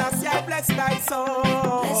 Bless ya, bless thy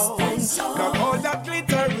soul. Not all that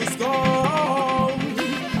glitter is gold.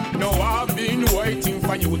 No, I've been waiting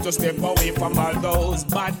for you to step away from all those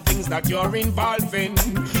bad things that you're involved in.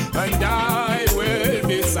 And I will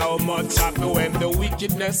be so much happy when the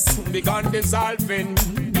wickedness begun dissolving.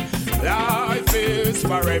 Life is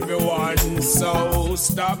for everyone, so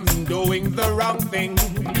stop doing the wrong thing.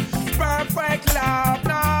 Perfect love,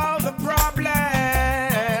 now the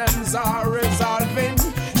problems are resolving.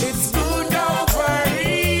 It's good over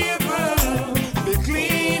evil. Be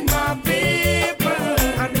clean, my people,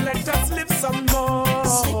 and let us live some more.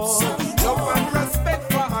 Love and respect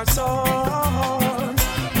for our soul.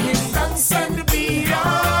 Give thanks and be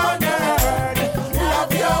honored.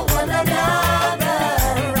 Love your one another.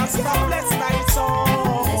 Rasta bless thy soul.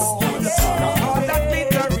 All that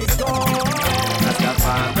glitter is gone.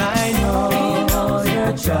 I know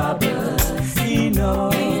your troubles. He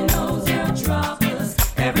knows your troubles.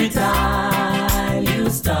 Every time you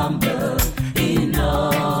stumble, he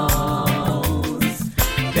knows.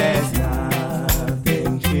 There's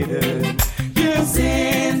nothing hidden. Your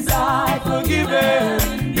sins are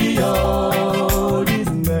forgiven. Behold his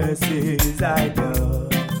mercies I know.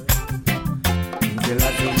 Till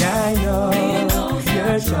I think I know.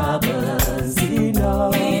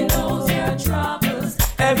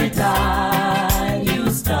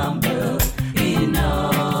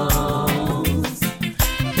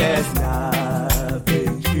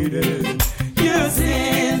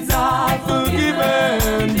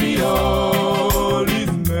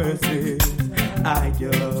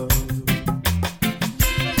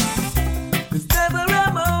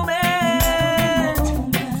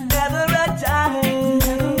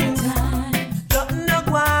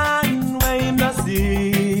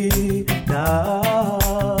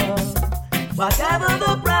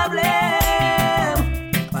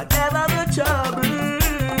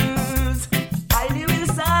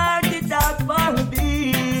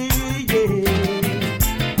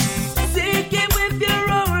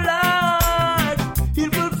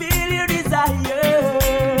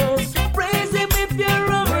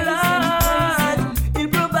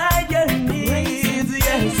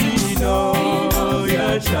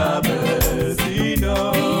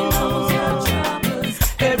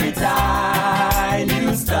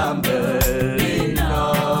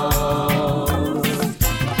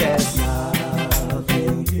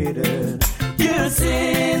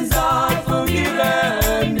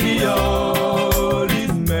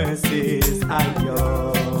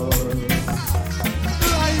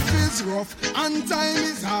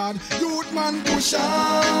 hard. Youth man, push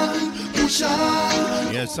on, push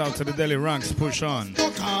on. Yes, out to the Delhi ranks, push on.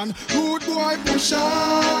 Rude boy, push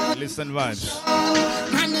on. Listen vibes.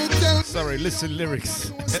 And it tell Sorry, listen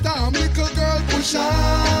lyrics. Storm, little girl, push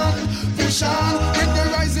on, push on. When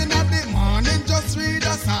you're rising at the morning, just read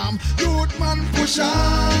a psalm. Youth man, push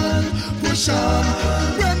on, push on.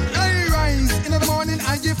 When I rise in the morning,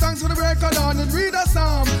 I give thanks for the break of dawn and read a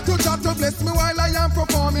psalm. To God to bless me while I am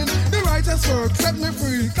performing. The righteous work set me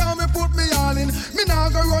free, come and put me all in. Me now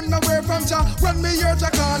go run away from Jah when me hear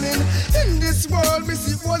Jah calling. In this world, me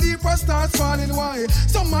see all heap of stars falling. Why?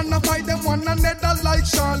 Some man a fight them one another like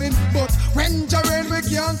Charlene. But when Jah rain, we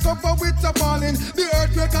can't cover with the falling. The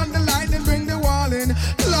earthquake and the lightning bring the wall in.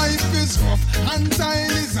 Life is rough and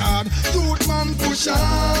time is hard. Youth man, push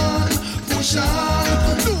on, push on.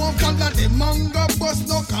 Don't follow the manga bus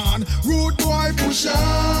no can. Rude boy, push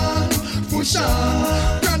on, push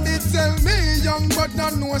on. Granny tell me young but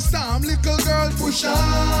not no storm. Little girl, push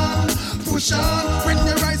on, push on. When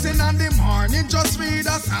you're rising in the morning, just read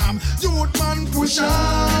a psalm. Youth man, push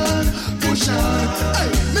on, push on.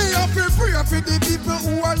 Hey, me have to pray for the people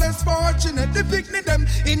who are less fortunate. The picnic them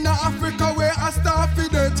in Africa where I start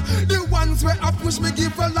with it. The ones where I push me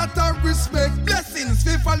give a lot of respect. Blessings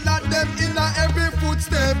we follow them in every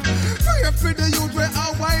footstep. Pray for the youth where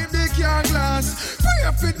I wipe the car glass.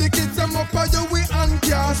 Pray for the kids them up on you we and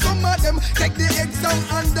car. Some of them take the exam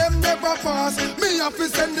and them never pass. Me have to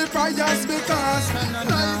send the prayers because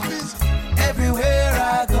life is everywhere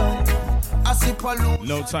I go. I see pollution.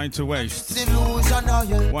 No time to waste.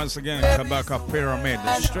 Once again, Kabaka Pyramid,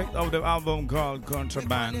 straight off the album called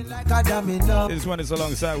Contraband. This one is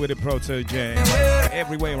alongside with the Protege.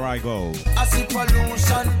 Everywhere I go. I see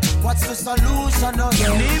pollution. What's the solution?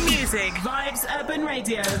 New music, Vibes Urban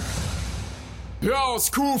Radio. Yo,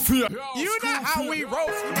 school fear. You know how we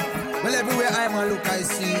roll. Well, everywhere I look, I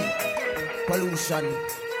see pollution,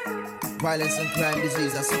 violence and crime,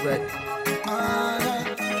 disease are spread.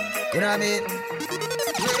 You know what I mean?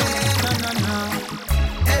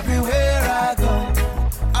 Yeah, everywhere I go,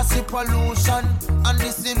 I see pollution and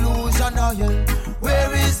disillusion. Oh, yeah.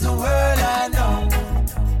 Where is the world I know?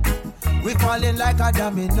 We falling like a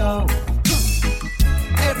domino.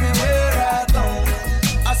 Everywhere I go,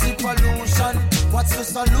 I see pollution. What's the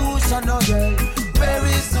solution? Oh, yeah. Where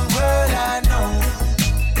is the world I know?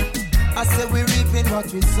 I say we reaping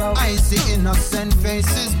what we sow. I see innocent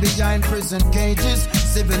faces behind prison cages.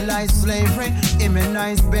 Civilized slavery,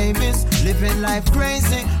 immunized babies, living life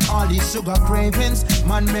crazy. All these sugar cravings,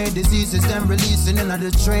 man-made diseases, them releasing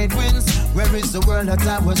another trade winds. Where is the world that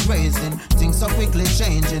I was raised in? Things so quickly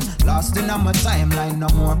changing, lost in my timeline. No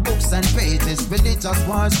more books and pages, religious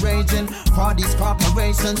wars raging. For these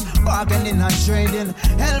corporations, bargaining and trading.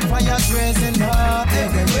 Hellfire's raising up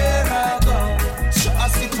everywhere I go. I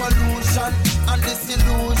see pollution and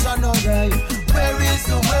disillusion, alright. Where is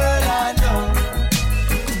the world I know?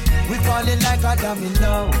 We falling like a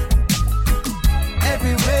domino.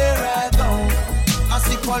 Everywhere I go, I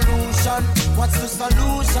see pollution. What's the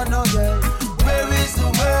solution, alright? Where is the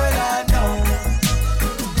world I know?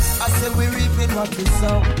 I say we reaping what we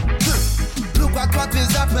sow. Look at what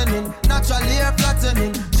is happening, natural air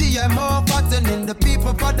flattening, GMO fattening, the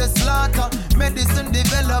people for the slaughter, medicine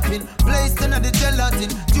developing, placed in the gelatin,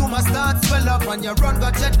 tumor start swell up and you run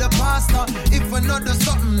go check the pastor. If we not do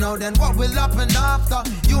something now, then what will happen after?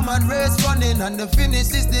 Human race running and the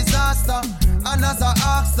finish is disaster. And as I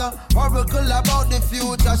asked her, oracle about the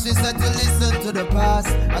future, she said to listen to the past.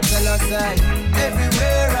 I tell her, say,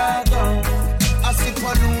 everywhere I go, I see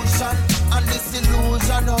pollution and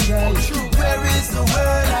disillusion, okay. Where is the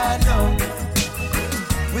world I know?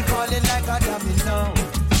 We call it like a domino.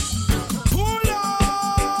 Pull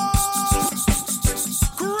up!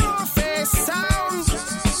 Screwface sounds!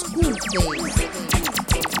 Screwface.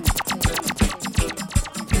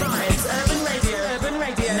 Vibes Urban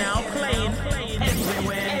Radio now playing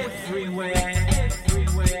everywhere.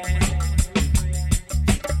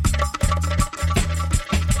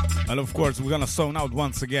 And of course, we're gonna sound out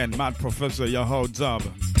once again. Mad Professor, your whole job.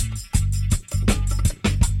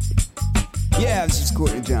 Yeah, this is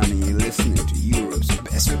Courtney Johnny. You're listening to Europe's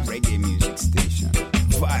best reggae music station,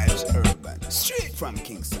 Vibes Urban, straight from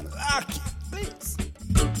Kingston. Lock it, please.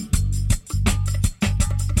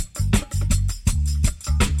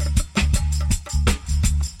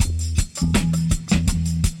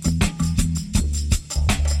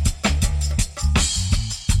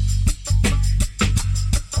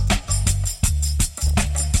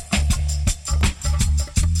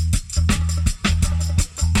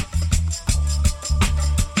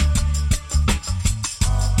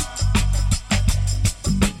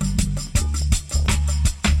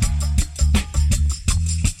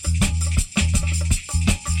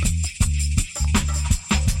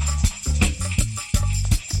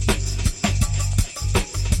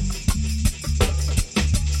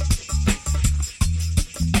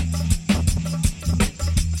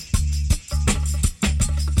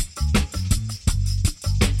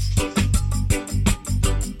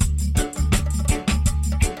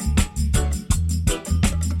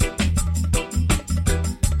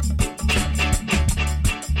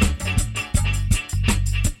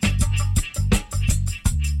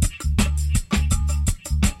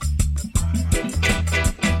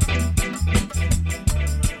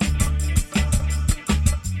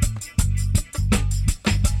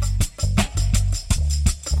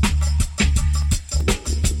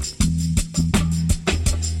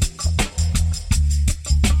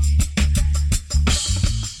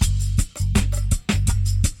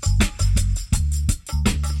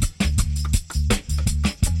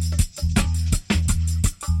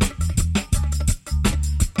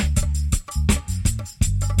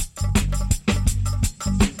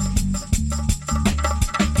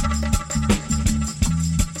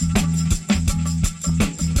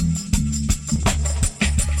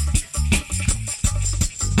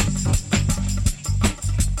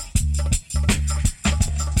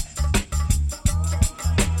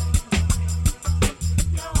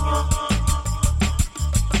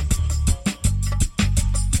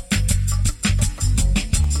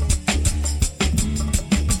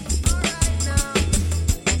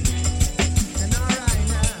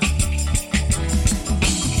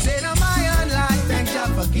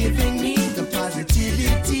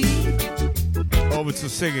 over to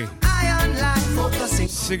Siggy. Iron life, focusing.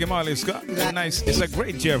 Siggy Marley's got a nice, it's a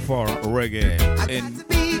great year for reggae. And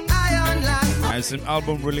Iron life. and some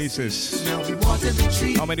album releases.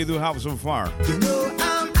 How many do you have so far? You know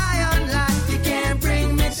I'm iron life. You can't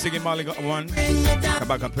bring me. Siggy Marley got one.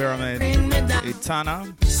 Kabaka Pyramid.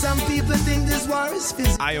 Etana. Some people think this war is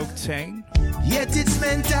physical. Ioctane. Yet it's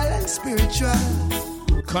mental and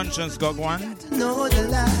spiritual. Conscience got one. Know the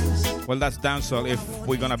lies. Well, that's dancehall if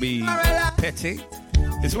we're gonna be petty.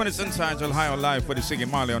 This one is entitled High on Life for the Siggy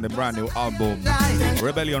Marley on the brand new album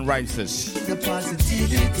Rebellion Rises. The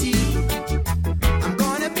positivity. I'm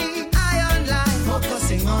gonna be iron life,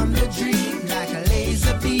 focusing on the dream like a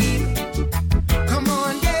laser beam. Come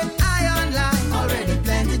on, get iron life. Already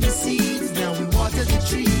planted the seeds, now we water the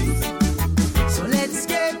trees. So let's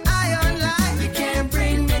get iron life. You can't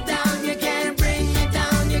bring me down, you can't bring me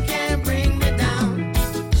down, you can't bring me down.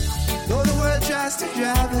 Though the world tries to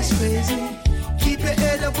drive us crazy, keep your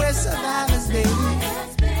head up, we're survivors, baby.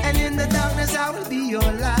 And in the darkness, I will be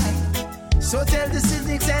your light. So tell the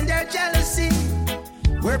cynics and their jealousy,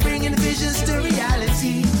 we're bringing visions to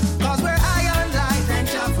reality. Cause we're iron light,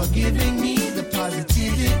 thank you for giving me the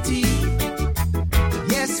positivity.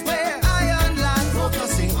 Yes, we're iron light,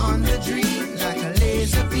 focusing on the dream like a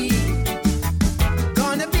laser beam.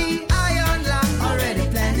 Gonna be iron light, already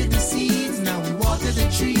planted the seeds, now we water the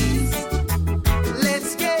trees.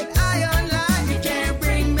 Let's get iron light, you can't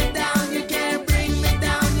bring me down, you can't bring me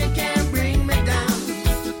down, you can't bring me down.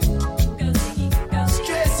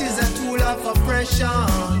 Stress is a tool of oppression.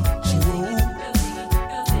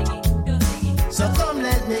 So come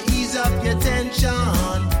let me ease up your tension.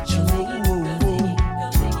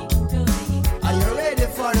 Are you ready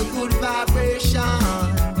for the good vibration?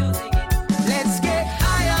 Let's get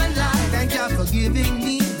iron light. Thank you for giving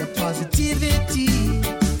me the positivity.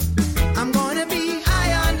 I'm gonna be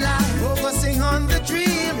iron light, focusing on the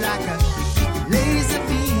dream like a laser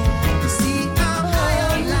beam. You see, I'm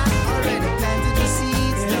iron light, already planted the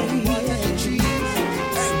seeds, now we water the trees.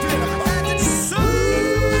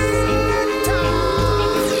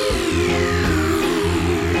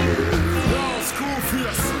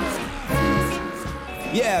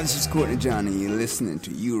 Yeah, this is Courtney Johnny. You're listening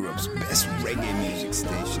to Europe's best reggae music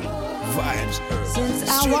station, Vibes Urban. Since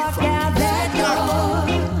I walked out that door,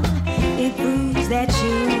 it proves that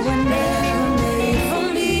you were never made for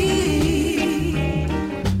me.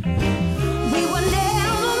 We were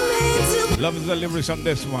never meant to. Love is the lyrics on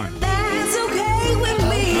this one. That's okay with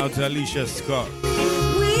me. Out to Alicia Scott.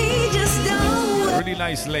 We just don't. Really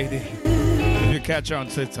nice lady. If you catch her on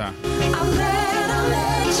Twitter. I'm glad I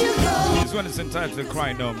let you go. This one is entitled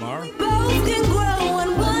Cry No More. Both can grow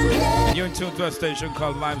in one day. You're in tune to a station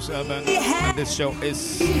called Vibes Urban. And this show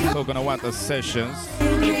is Coconut Water Sessions.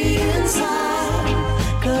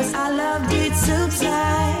 Cause I loved it so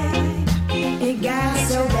tight. It got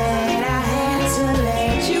so bad I had to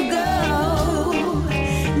let you go.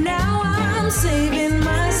 Now I'm saving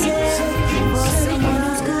myself for someone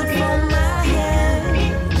who's good for my head.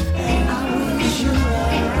 I wish you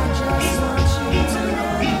well, I just want you to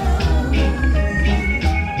know.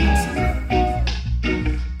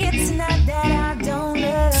 It's not that I don't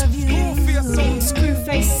love you.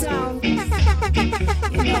 Screwface sound.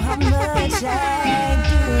 You know how much I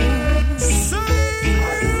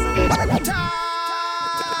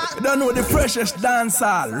don't know the freshest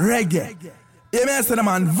dancehall, reggae. You may say the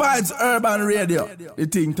man Vibes Urban Radio. The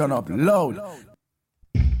thing turn up loud.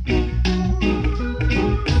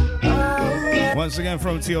 Once again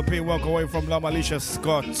from TOP, walk away from La Alicia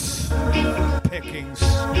Scott. Peckings,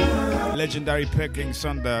 legendary Peckings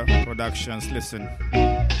Thunder Productions. Listen.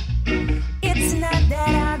 It's not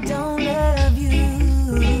that I don't love you.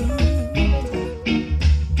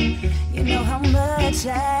 You know how much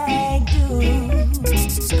I do.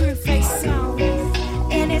 Screwface sound.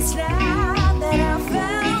 And it's not that I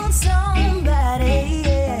found somebody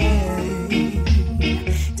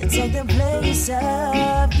to take the place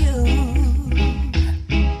of you.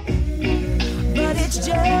 But it's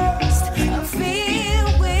just a feel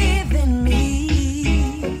within me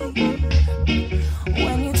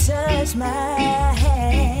when you touch my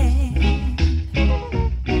hand.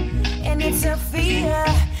 And it's a fear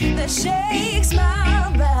that shakes my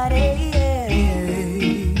body.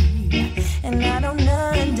 And I don't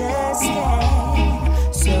understand,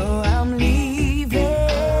 so I'm leaving.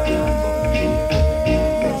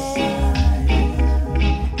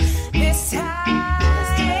 This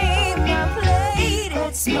time I played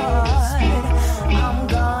it smart. I'm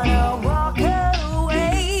gonna walk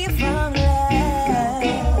away from love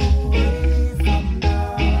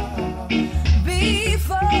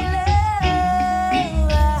before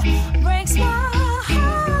love breaks my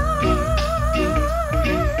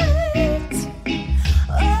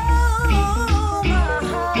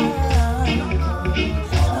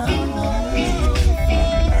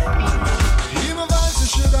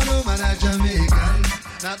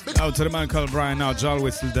Out to the man called Brian now,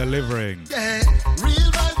 always delivering. Yeah, real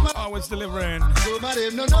vibes, man. Always delivering. Somebody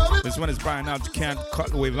no know it. This one is Brian now, Can't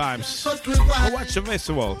Cut Away Vibes. Cut with vibes. Watch the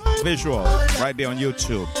visual, right there on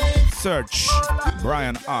YouTube. Search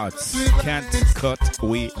Brian Arts, Can't Cut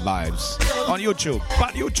Away Vibes. On YouTube,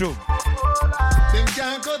 but YouTube. Them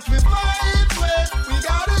can't cut with vibes, we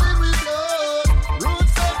got it in with blood.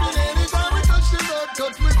 Roots stepping anytime we touch the road.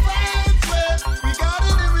 Cut with vibes, we got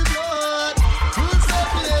it in with blood. Roots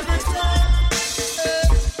stepping every time. Hey,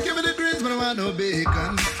 give me the greens, but I want no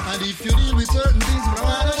bacon. And if you deal with certain things, but I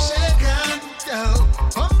want no shake hand. Yo,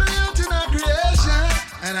 humble out in our creation.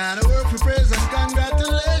 And I don't work for praise and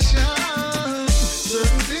congratulations.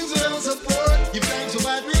 Certain things we don't support. Give thanks for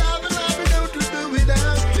what we have and what we don't to do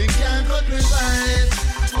without. They can't cut with vibes.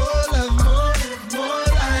 More love, more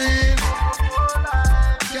life.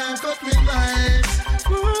 Can't cut with vibes.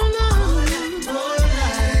 More love, more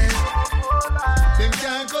life. Them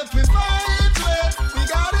can't cut with vibes. We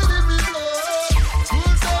got it in the blood.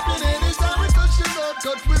 School stepping anytime we touch the road.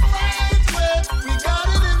 Cut with vibes. We got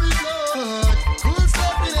it in the blood. School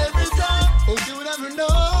stepping every time. Oh, you never know.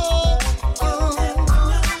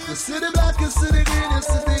 The city black, the city green, the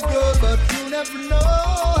city gold, but you never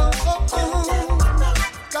know.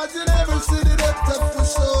 Cause you never see the depth of the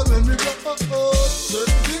soul when we go.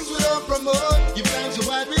 Certain things we don't promote. Give thanks for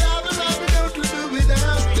what we have and what we don't to do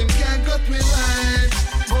without. Them can't cut with life.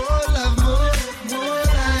 More love, more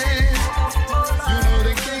life. You know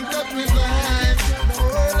they can't cut with life.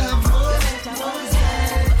 More love, more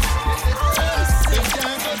life. Them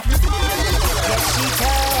can't cut with life. Yes, she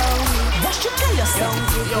told me. What she tell you? Don't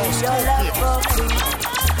give him your love for free.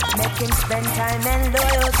 Make him spend time and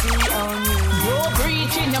loyalty on you. You're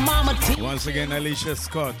preaching your mama tea. Once again, Alicia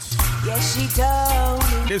Scott. Yes, she told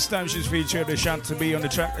me. This time she's featured the Shanta B on the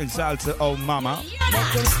track inside to Oh Mama.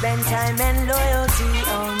 Make him spend time and loyalty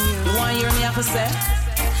on you. You want to hear me have to say?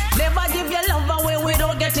 Never give your love away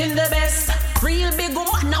without getting the best. Real big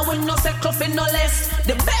woman, now we no say coffee no less.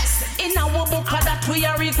 The best in our book, that we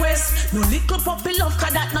a request. No little puppy love,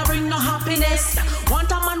 cause that no bring no happiness.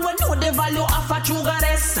 Want a man when know the value of a true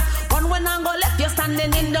goddess. One when I go left, you're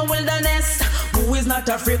standing in the wilderness. Who is not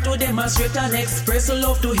afraid to demonstrate and express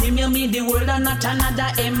love to him? You mean the world and not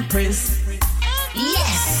another empress.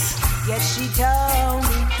 Yes. Yes, she told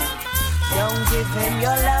me. Don't give him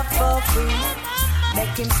your love for free.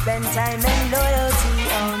 Make him spend time and loyalty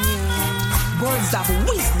on you. Words of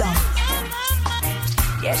wisdom.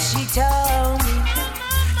 Yes, she told me.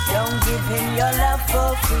 Don't give him your love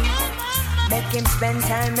for free. Make him spend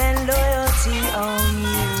time and loyalty on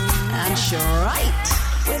you. And sure right.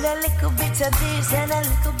 With a little bit of this and a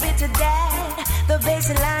little bit of that, the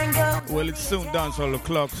baseline go. Well, it's soon dancehall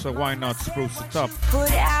o'clock, so why not spruce it up?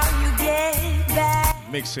 Put out, you get back.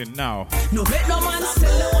 Mix it now. No let no man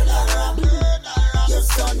sell.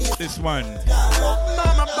 This one.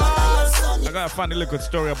 I got a funny little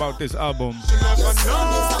story about this album.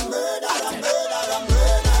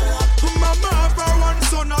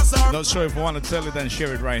 Not sure if I want to tell it and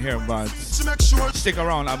share it right here, but stick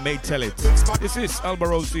around, I may tell it. This is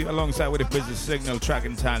Albarosi alongside with the business signal track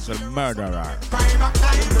entitled Murderer.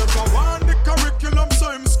 The curriculum,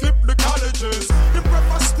 so him skip the colleges. He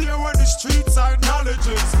prefer stay where the streets are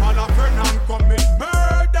knowledges. Man a friend and commit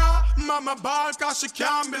murder. Mama ball cause she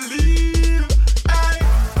can't believe. Hey,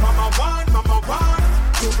 mama one,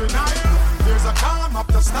 juvenile. There's a calm up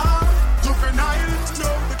the star. Juvenile, no,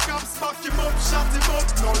 the cops back him up, shot him up.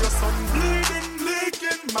 Now your son bleeding,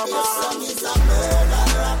 leaking, mama. Your son is a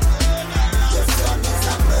murderer. Your son is a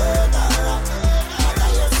murderer. Mother,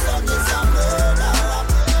 your son is a murderer.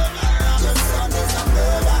 Your son is a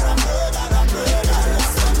murderer, murderer, murderer. Your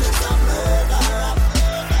son is a murderer.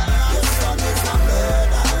 Your son is a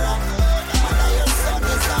murderer. Mother, your son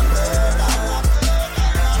is a murderer.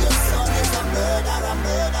 Your son is a murderer,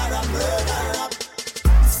 murderer, murderer.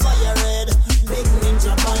 Fire red, big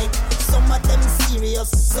ninja bike. Some of them serious,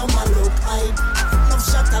 some a look hype. No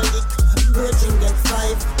shot a lick, virgin get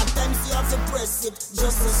 5. At times you have to press it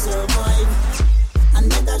just to survive.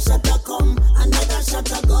 Another shot a come, another shot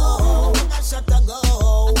a go. Another shot a go,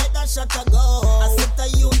 another shot a go. I said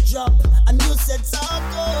that you drop, and you said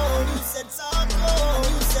taco. You said taco,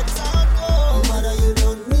 you said taco. Mother, you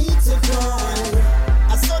don't need to cry.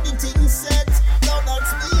 I saw the thing set, don't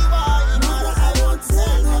ask me why. Mother, I won't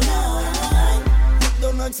tell no lie.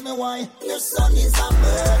 Don't ask me why. Your son is a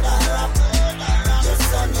murderer. Your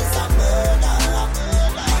son is a murderer.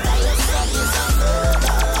 Mother, your son is a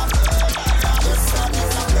murderer. Your son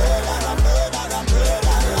is a murderer, murderer,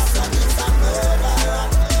 murderer. Your son is a murderer.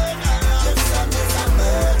 Your son is a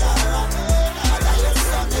murderer. Mother, your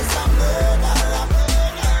son is a murderer.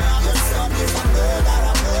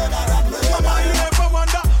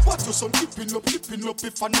 just on keeping up.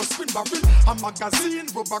 If I no spin barrel, a magazine,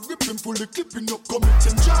 rubber gripping, fully clipping up. Commit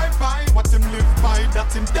him drive by, what him live by,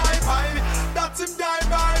 that him die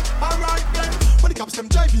by, alright then. When it comes to them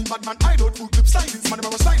driving, bad man hide out, full clip silence, man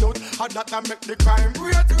never slide out. And that make the crime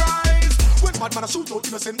rate rise. When bad man a shoot out,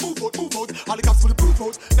 innocent move out. All the cops fully prove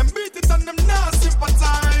out. Them beat it and them not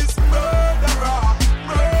sympathize. Murderer.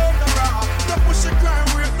 Don't push the crime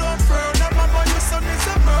rate no further. Mama, your son is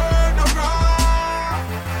a murderer.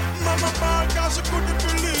 Mama, bad cause you couldn't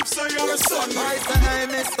believe, so you're a son. I say,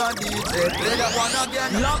 Mr. DJ, play that one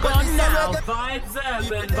again. Log on now,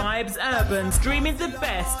 Vibes Urban, streaming the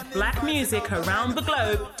best black music around the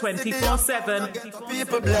globe 24/7.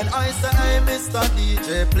 People blend. I say, Mr.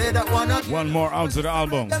 DJ, play that one again. One more out of the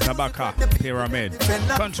album, Kabaka, Pyramid,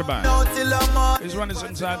 Contraband. He's running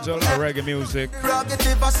some time to reggae music.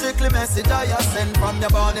 Prerogative a strictly message I send from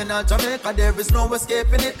your born in Jamaica. There is no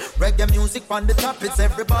escaping it. Reggae music on the top, it's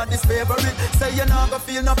everybody's favorite. Say you're not gonna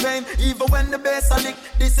feel no pain, even when the bass a lick.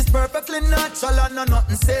 This is perfectly natural and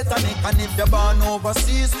nothing satanic. And if you're born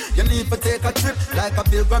overseas, you need to take a trip like a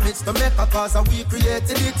pilgrimage to Mecca, cause we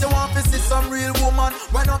created it. You want to see some real woman,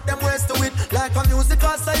 wind up them ways to it. Like a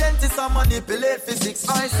musical scientist and manipulate physics.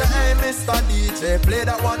 I say, hey Mr. DJ, play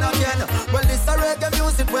that one again. Well, it's a reggae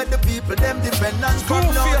music where the people them depend on. From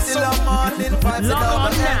now till the morning,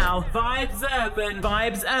 Log on now,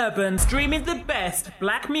 Vibes Urban, streaming the best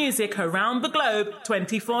black music around the globe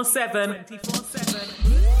 24/7.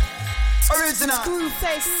 Original. Well,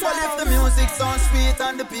 if the music sounds sweet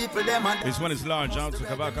and the people them and This one is large out to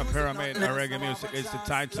Kabaka Pyramid and reggae music. It's the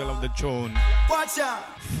title of the tune. watch out.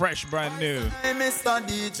 Fresh, brand new. Hey Mr.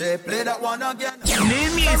 DJ, play that one again. New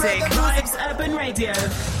music, Vibes Urban Radio.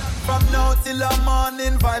 From now till the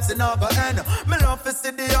morning, vibes in our end. Me love to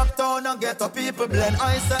see the uptown and get the people blend.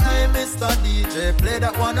 I say, hey Mr. DJ, play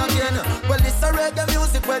that one again. Well, it's a reggae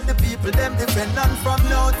music where the people them depend. And from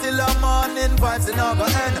now till the morning, vibes in our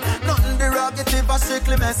end. Nothing derogative, a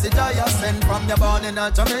strictly message I send. From your born in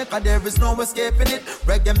Jamaica, there is no escaping it.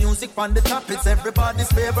 Reggae music on the top, it's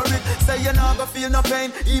everybody's favorite. Say you're not gonna feel no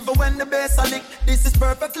pain, even when the bass a lick. This is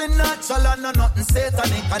perfectly natural and nothing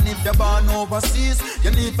satanic. And if you're born overseas,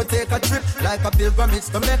 you need to take a trip like a pilgrimage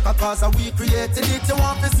to Mecca, cause we created it. You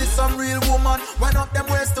want to see some real woman, wind up them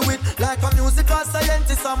ways to it. Like a musical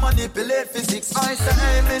scientist and manipulate physics. I say,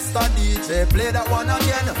 hey Mr. DJ, play that one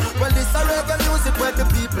again. Well, this a reggae music where the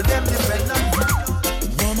people them depend on.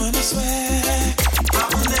 Woman, I swear I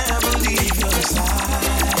will never leave your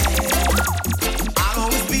side. I'll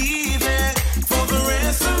always be there for the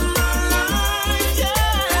rest of my life.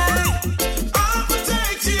 Yeah, I'll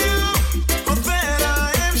protect you. Of that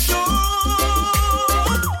I am sure.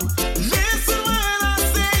 Listen when I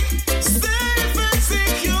sing, safe and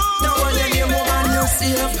secure. Now when you hear woman, you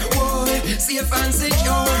safe, boy, safe and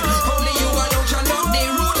secure. Only you alone can knock the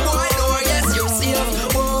road, boy. Oh yes, you safe,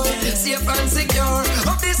 boy, safe and secure.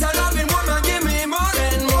 Of this a loving woman, give me more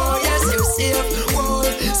and more. Yes, you safe, boy,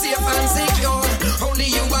 safe and secure. Only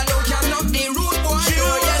you alone can knock the road, boy.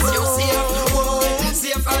 Oh yes, you safe, boy,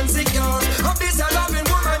 safe and secure. Of this a loving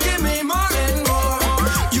woman, give me more and more.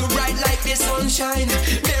 You bright like the sunshine.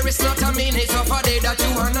 There is not a minute of a day that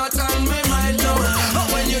you are not on my mind. No, but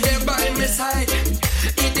when you're there by my side,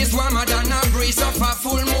 it is warmer than a breeze of a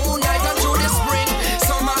full moon night. And through the spring,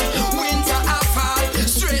 summer, winter, and fall,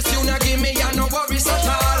 stress you not give me and no worries at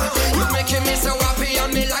all. You making me so happy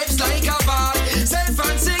and me life's like a ball. Safe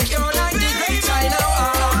and secure like the great China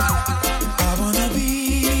wall. I wanna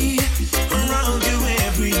be around you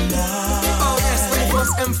every night. Oh yes, when it was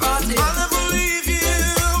emphatic. I'll never leave you.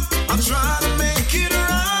 I'll try to make it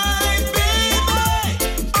right, baby.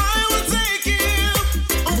 I will take you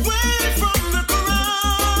away from the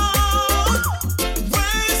crowd.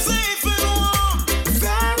 Where it's safe and warm.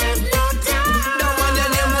 There is no doubt. Now when your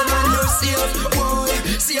name woman, you're safe, boy,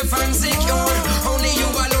 safe and secure. Only you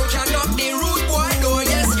alone can knock the root, boy. Oh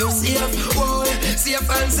yes, you're safe, boy, safe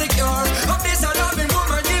and secure. Of this a loving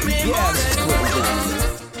woman, give me more than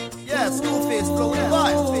Yes, cool face, flow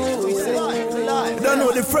live. We say live. You don't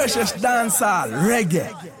know the freshest dancehall, reggae.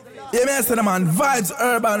 You may say the man, Vibes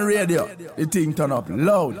Urban Radio. The thing turn up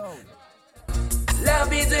loud.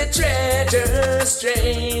 Love is a treasure,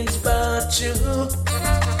 strange but true.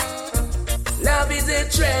 Love is a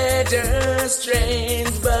treasure,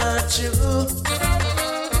 strange but true.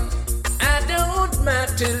 I don't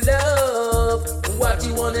mind to love what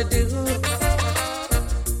you wanna do.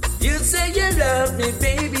 You say you love me,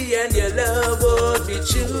 baby, and your love won't be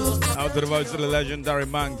true. Out to the voice of the legendary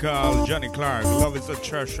man called Johnny Clark. Love is a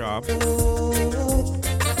treasure.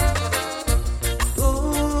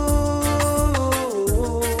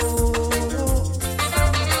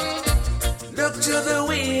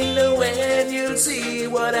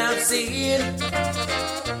 seen.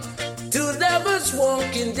 Two lovers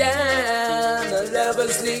walking down a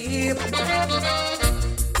lover's sleep.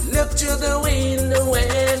 Look to the window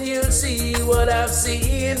and you'll see what I've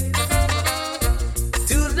seen.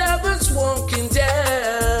 Two lovers walking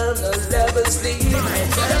down a lover's sleep.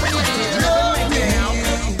 Love me,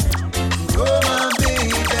 oh my baby,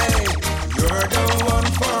 you're the one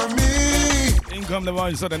for me. In come the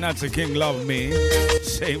voice of the Nazi King, Love Me.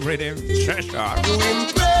 Same rhythm, Treasure. You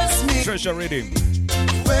impress me. Treasure rhythm.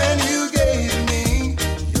 When you gave me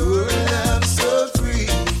your love so free.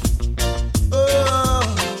 Oh,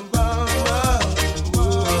 wow, wow,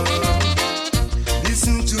 wow.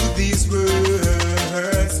 Listen to these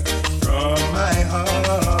words from my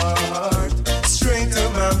heart, straight to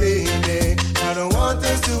my baby. I don't want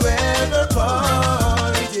us to ever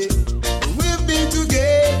part. We've been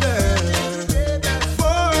together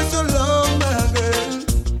for so long, my girl.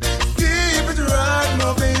 Keep it right,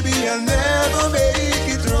 my baby. I'll never make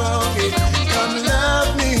it wrong. Come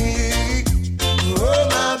love me, oh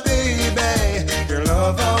my baby. Your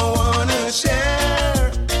love I wanna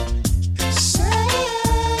share.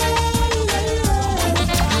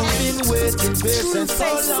 You've been waiting patient so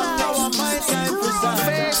long. Now I'm my time to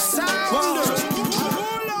shine.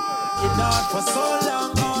 Not for so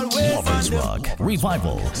long, always Lovers Rock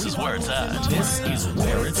Revival. This is where it's at. This is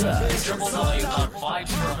where it's at.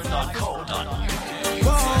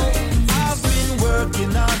 www.vibesurban.co.uk. I've been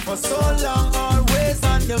working on for so long, always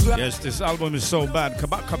on the ground. Yes, this album is so bad.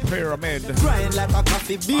 Kabaka Pyramid. Crying like a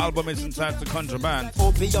coffee bean. Album is inside the contraband.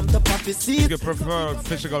 Opium the poppy seed. If you prefer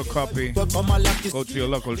physical copy, go to your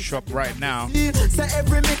local shop right now. Say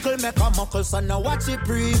every mickle make a muckle, so now watch it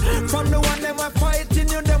breathe. From the one them are fighting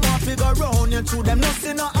you, them want figure round you. To them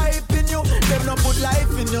nothing no hype in you. Them no put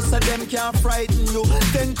life in you, so them can't frighten you.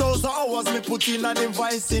 10,000 hours me put in a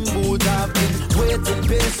device in boot. I've been waiting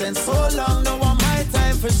patient so long, now I'm my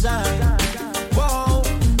time for shine. Wow,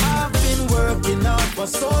 I've been working out for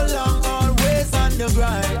so long, always on the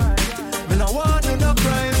grind. Me no want do no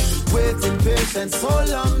crime. Waiting patient so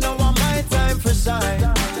long, now I'm my time for shine.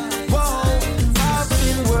 Wow, I've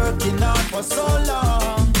been working out for so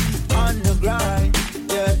long on the grind.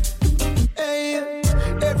 Yeah. Hey,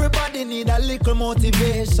 everybody need a little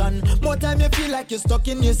motivation. More time you feel like you're stuck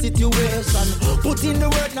in your situation. Put in the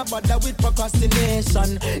word, not bother with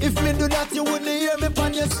procrastination. If me do that, you wouldn't hear me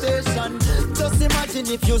on your station. Just imagine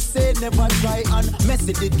if you say never try and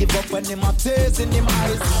Messi did give up when him have tears in him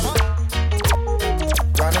eyes.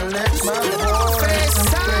 Gotta let my voice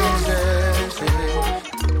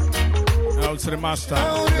Out to the master,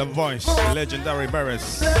 the voice, the legendary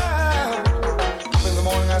Barris. In the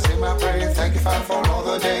morning I say my prayer. Thank you, Father, for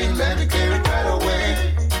another day. Let me clear it right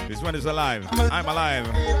away. This one is alive. I'm alive.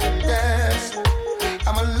 Yes,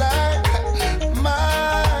 I'm alive.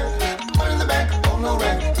 Mine. Money in the bank, oh no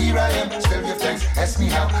rent. Here I am, still give thanks. Ask me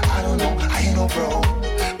how, I don't know. I ain't no pro,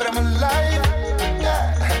 but I'm alive.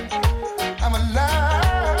 Yeah, I'm alive.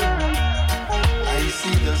 I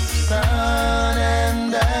see the sun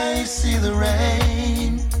and I see the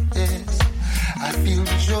rain. Yes, I feel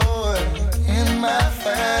joy in my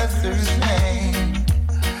Father's name.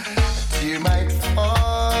 A tear might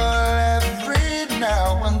fall every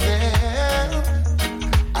now and then.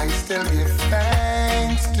 I still give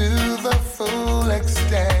thanks to the full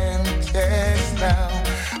extent. Yes, now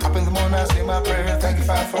up in the morning I say my prayer. Thank you,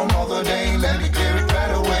 Father, for another day. Let me clear it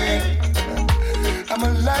right away. I'm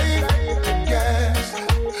alive, yes,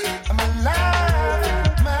 I'm alive.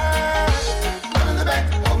 I'm in the back,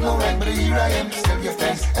 oh no rank, but here I am. Still give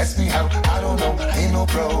thanks. Ask me how, I don't know. I ain't no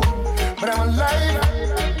pro, but I'm alive,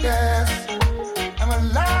 yes, I'm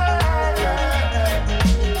alive.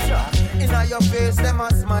 In your face, them a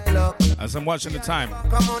smile up. As I'm watching the time,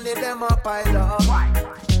 Come on, them a pile up.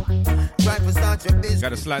 Try to start your business.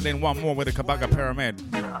 gotta slide in one more with the Kabaka Pyramid.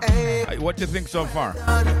 Hey, What do you think so far?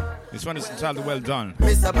 This one is entitled Well Done.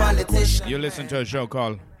 Mr. Politician. You listen to a show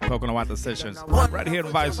called Coconut Water Sessions right here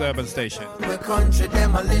on Vice Urban Station. We're country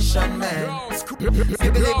demolition man.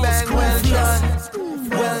 Big bang, well done.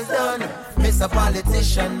 Well done, Mr.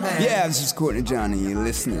 Politician man. Yeah, this is Courtney Johnny. You're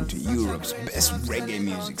listening to Europe's best reggae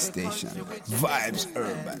music station, Vibes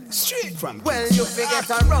Urban, straight from. Well, you forget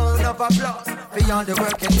a round of applause beyond the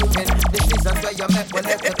work you're doing. This is where you met when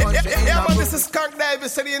left the country. Yeah, man, this is Skunk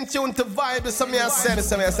Davis, and in tune to Vibe. Some I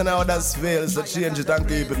said now that's feels so change it and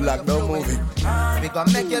keep it like no movie. We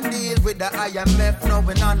gonna make you deal with the IMF. No,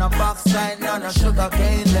 we on a box side, none of sugar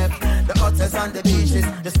cane left. The hotels on the beaches,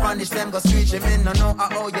 the Spanish them go screech him in. No, know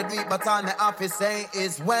how you do it, but all my office say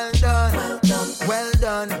is well done,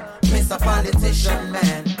 Mr. Politician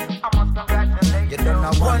man. You done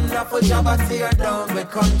a wonderful job at tear down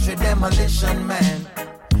with country demolition, man.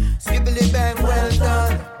 Skibbly bang, well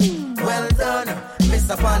done,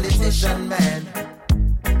 Mr. Politician, man.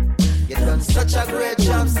 You done such a great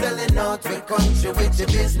job selling out with country with your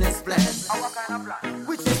business plan.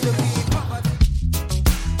 Which is to be poverty.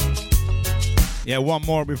 Yeah, one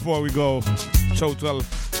more before we go. Total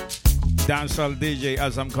dancehall DJ,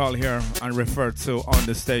 as I'm called here and referred to on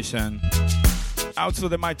the station. Out to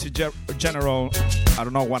the Mighty General. I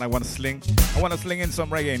don't know what I want to sling. I want to sling in some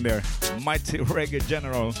reggae in there. Mighty Reggae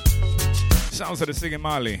General. Sounds of the singing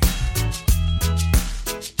Mali.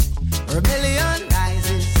 Rebellion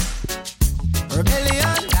rises.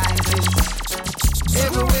 Rebellion rises.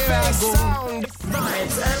 Everywhere I go. Sound.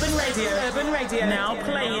 Vibes, Urban Radio now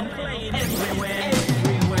playing everywhere.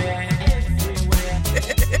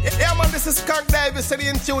 Yeah, man, this is Kirk Davis, and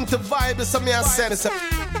in tune to Vibe. So me and send it.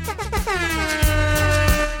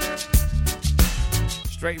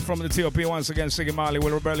 Straight from the TOP once again, Siggy Marley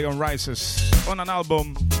with Rebellion Rises on an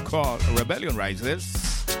album called Rebellion Rises.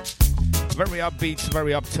 Very upbeat,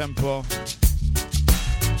 very up tempo.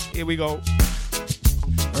 Here we go.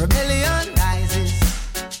 Rebellion rises.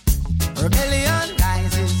 Rebellion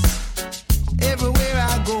rises. Everywhere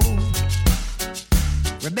I go.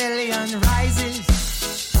 Rebellion rises.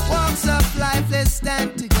 Walks of life, let's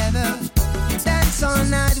stand together. Dance all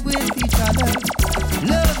night with each other.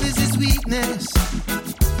 Love is his weakness.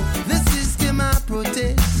 The system I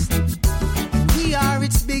protest. We are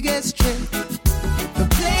its biggest threat. The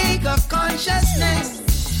plague of consciousness.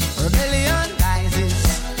 Rebellion rises.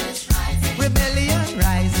 Rebellion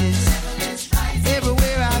rises.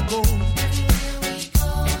 Everywhere I go.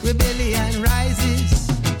 Rebellion rises.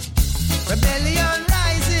 Rebellion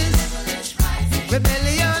rises.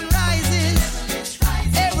 Rebellion rises.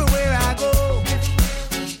 Everywhere I go.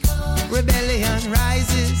 Rebellion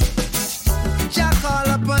rises. Jah call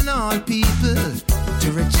upon all people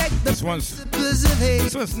to reject the principles of hate.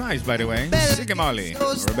 This one's nice, by the way. Siggy Marley,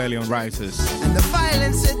 Rebellion Rises. And the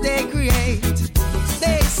violence that they create.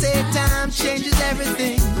 They say time changes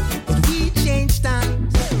everything, but we change time.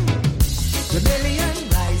 Rebellion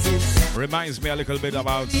rises. Reminds me a little bit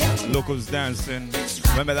about Locals Dancing.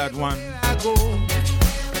 Remember that one?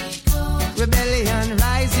 Rebellion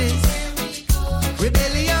rises.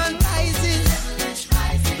 Rebellion rises.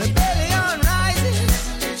 Rebellion rises.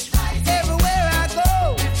 Everywhere I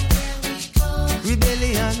go.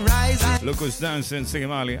 Rebellion rises. Locals Dancing, Siggy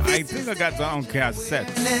Marley. I think I got that on cassette.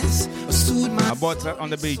 I bought that on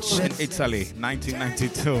the beach in Italy,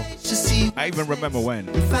 1992. I even remember when.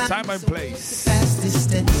 Time and place.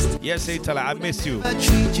 Yes, Italy, I miss you. I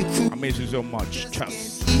miss you so much.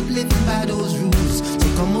 Trust. Keep living by those rules.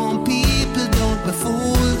 So come on, people, don't be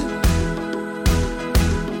fooled.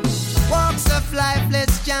 Walks of life,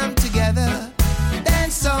 let's jam together.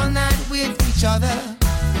 Dance all night with each other.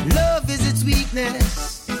 Love is its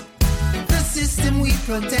weakness. The system we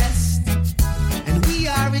protest. And we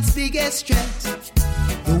are its biggest threat.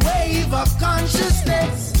 The wave of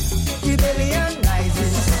consciousness. Rebellion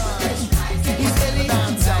rises.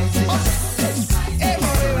 Rebellion rises.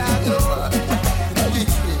 Everywhere I go.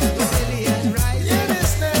 Rebellion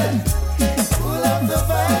rises. Pull up the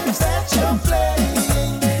vibes that you're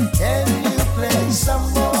playing. Can you play some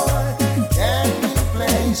more? Can you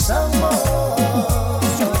play some more?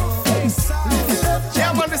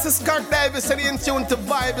 Yeah, man, this is Kirk Davis, and in tune to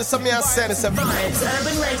Vibe. So me and send it. Vibes,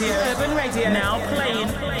 Urban Radio now playing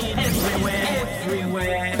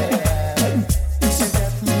everywhere. She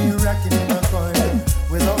got me rocking in my corner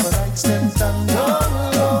with all the lights them turned on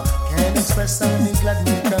low. Can't express how me glad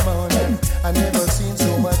me come on. I never seen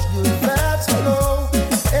so much good vibes flow.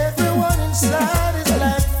 Everyone inside is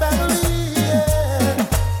like family.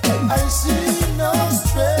 Yeah. I see no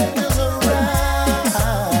strangers around.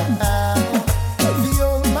 The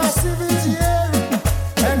old massive is here,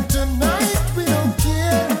 and tonight we don't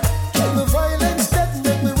care. Kill the violence that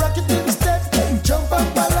make me rock it instead. Jump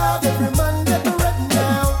up alive, every man get ready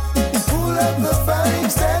now. Pull up the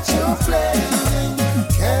vibes that you're playing.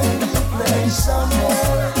 Can you play some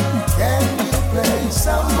more?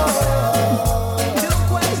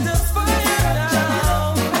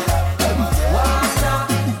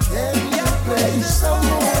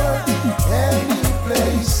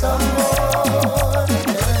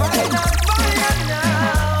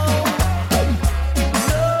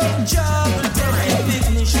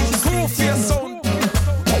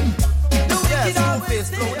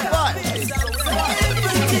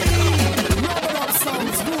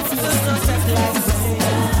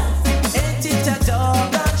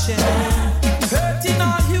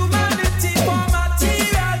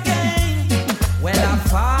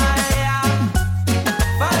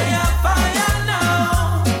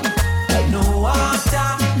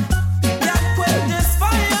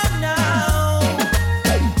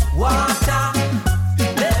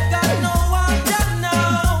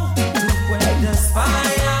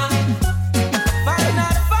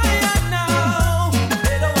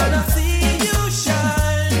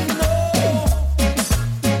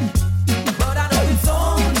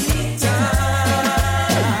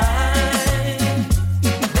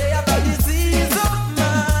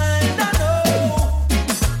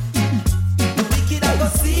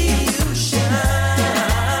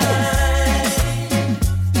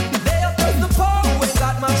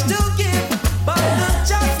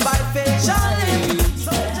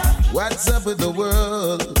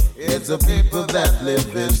 the people that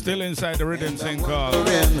live in. Still inside the rhythm thing called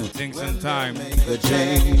Things in Time. The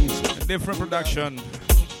change. A different production.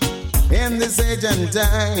 In this age and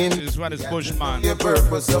time, this is what is Bushman. Your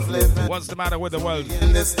purpose of living. What's the matter with the world?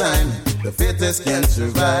 In this time, the fittest can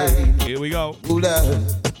survive. Here we go.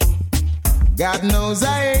 God knows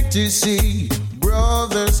I hate to see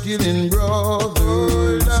brothers killing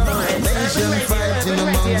brothers. Nation fighting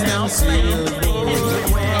amongst themselves.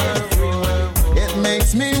 It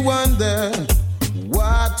makes me wonder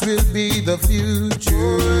what will be the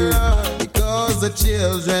future, because the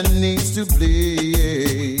children needs to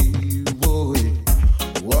play.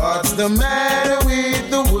 What's the matter with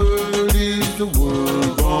the world? Is the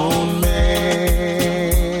world gone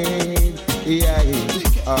mad? Yeah,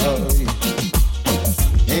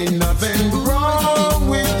 ain't nothing wrong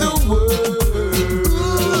with the world.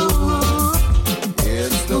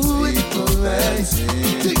 It's the people that's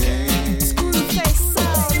in it.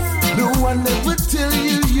 No one ever tell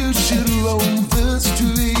you should roam the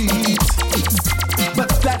streets, but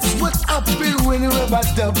that's what happens when you rubber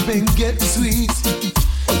dubbing gets sweet.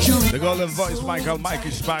 The golden voice,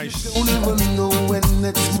 Mikey Spice. Don't even know when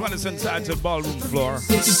this one is inside the ballroom floor.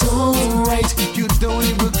 It's so right, you don't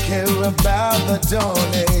even care about the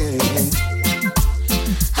dawning.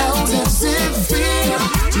 How does it feel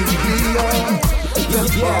to be on the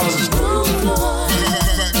ballroom floor?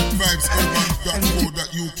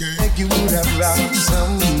 Like you would have rocked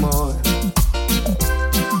some more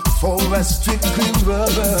for a strictly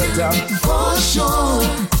rubber duck, for sure.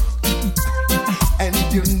 And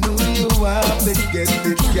you know you have to get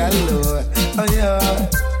it galore. Oh yeah.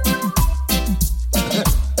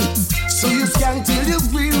 So you can't tell you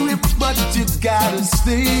weary, but you gotta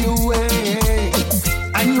stay away.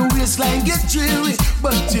 And your waistline get dreary,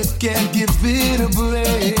 but you can't give it a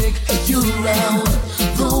break. You round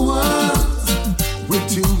the world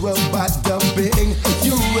with your rubber dumping.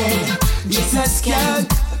 You ain't just a skank,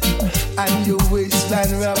 and your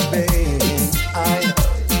waistline rubbing.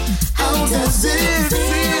 How does it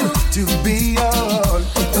feel to be on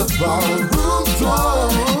the ballroom floor?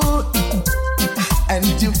 And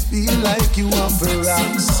you feel like you want to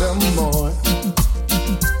rock some more,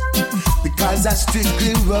 because I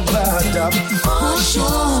strictly rubbered up for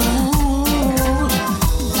sure.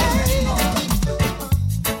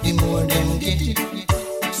 The more than get it,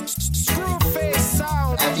 screw face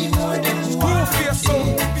sound. And the more than want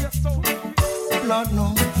it, Lord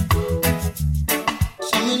no.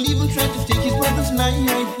 Some will even try to take his brother's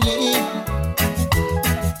life, yeah,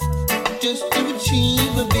 just to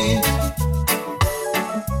achieve a bit.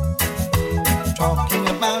 Talking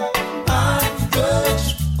about our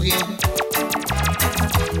drugs, yeah.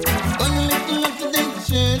 Gonna lift them up to them,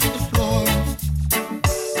 search the floor.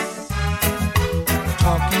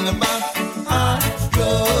 Talking about our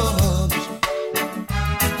drugs.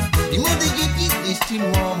 The more they get it, they still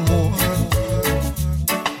want more.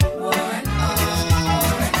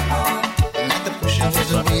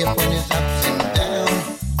 The way upon his ups and downs,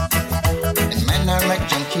 and men are like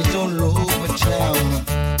junkies all over town.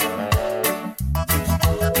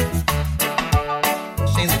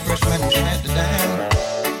 Say the first one who shut it down,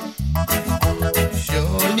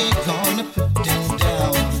 surely gonna put him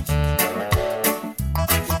down.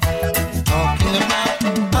 Talking about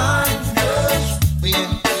our girls, yeah.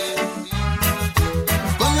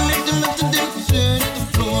 Gonna lift them up to them, search the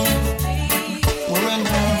floor. We're on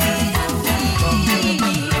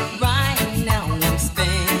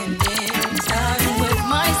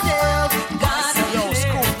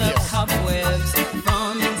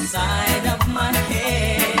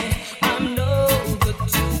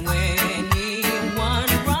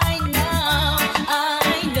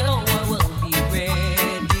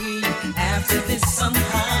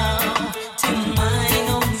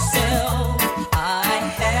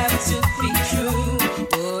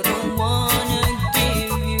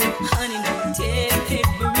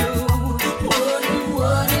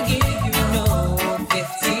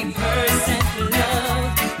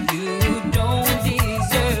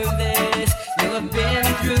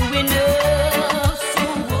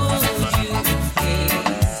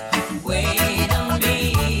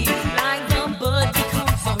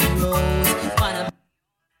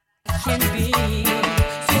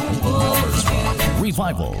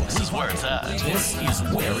Revival. This is where it's at. This is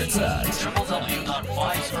where it's at.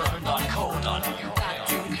 www.vibesurban.co.uk.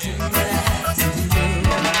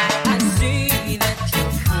 I see that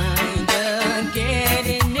you're kinda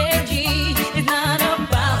getting edgy. It's not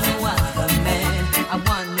about what the man. I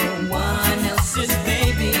want no one else's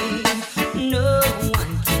baby. No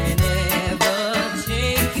one can ever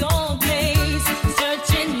take your place.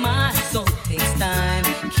 Searching my soul takes time.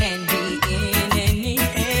 Can be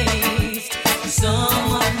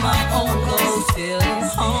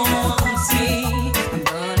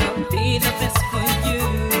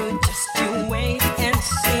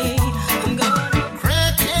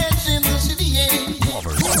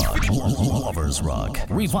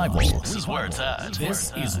revival. This is where it's at.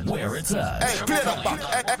 This is where it's at. Hey, play that back.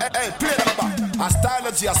 Hey, play that back. A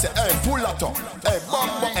stylogy, I say, hey, pull that up. Hey,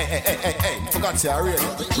 bump, hey. Forgot to read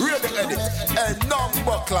the edit. Hey,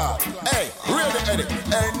 number clock. Hey, read the edit.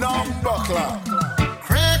 Hey, number clock.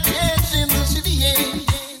 Crackheads in the city,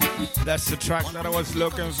 yeah. That's the track that I was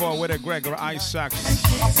looking for with a Gregor Isaacs,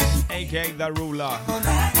 aka The Ruler.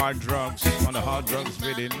 Hard drugs on the hard drugs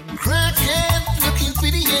rhythm. Crackheads looking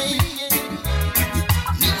pretty, yeah.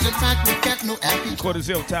 Need the fact we got no appetite.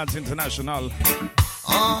 Courtesy of Tats International.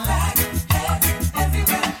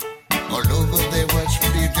 All over they watch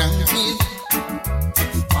pretty junkies.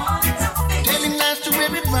 Telling lies to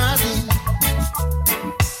everybody.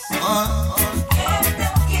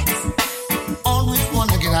 Always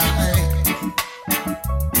wanna get high.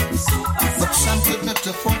 But some could not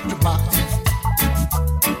afford to buy.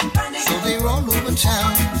 So they're all over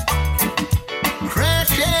town.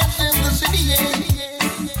 Crackheads in the city, yeah.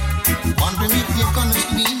 Wondering if you're gonna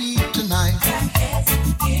sleep tonight.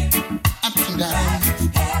 Up and down.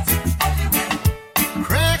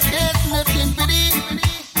 Crackheads looking pretty.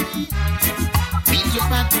 Means your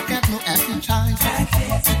back got no appetite.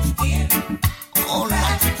 All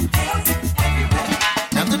right.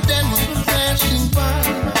 Now the devil's passing by.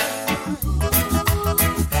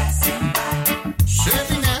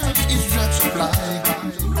 Serving out his drug supply.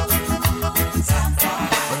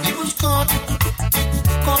 But he was caught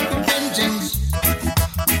with vengeance.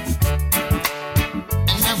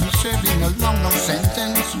 And now he's serving a long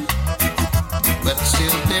sentence. But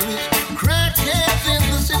still there is crackheads in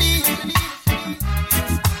the city.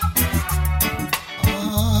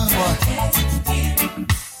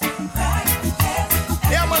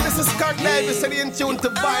 Yeah, man, this is Kirk Davis and in tune to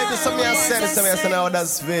vibe. Some of you said how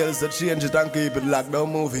that's feels. So change it and keep it locked,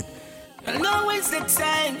 don't move it. I know it's the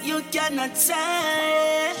time you cannot say.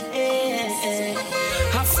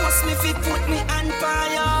 I force me if put me on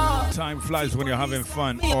fire. Time flies when you're having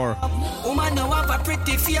fun, or Woman, know have a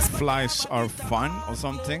pretty face. flies are fun or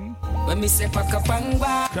something. When me say pack up and go.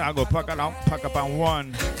 I go pack up on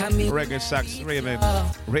one. Reggae sax rhythm.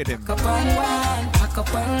 Pack up and one, pack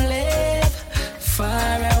up and live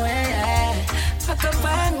far away. Pack up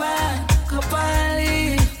and one, pack up and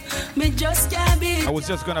live. Me just can't be. I was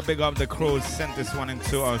just gonna big up the crews, sent this one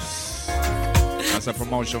into us as a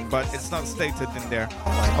promotion, but it's not stated in there.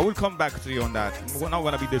 I will come back to you on that. We're not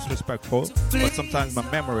gonna be disrespectful, but sometimes my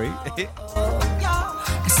memory. I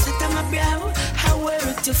sit on my brow, how were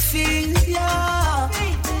to feel, yeah.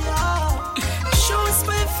 Shows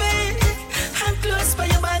my face, I'm close by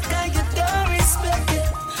your back, and you don't respect it.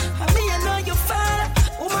 I mean, you know you father,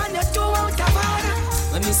 woman, you're too out of order.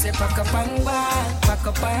 When me say pack up and walk, pack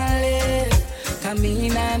up and live, come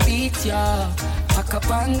in and beat ya. Pack up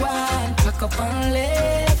and walk, pack up and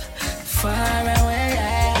live, far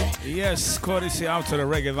away. Yes, courtesy out to the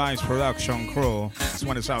Reggae Vibes production crew. This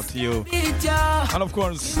one is out to you. And of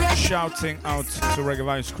course, shouting out to Reggae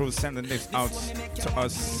Vibes crew, sending this out to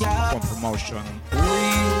us for promotion. We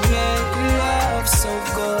make love so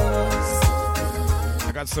good.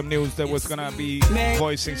 I got some news that was gonna be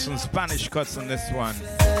voicing some Spanish cuts on this one.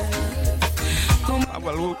 I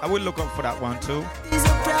will look up for that one too. It's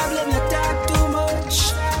a problem, you talk too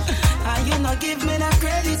much. And you not give me no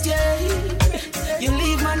credit, yeah. You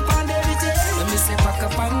leave man on everything. Let me say pack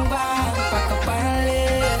up and walk, pack up and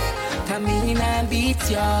live. Come in and beat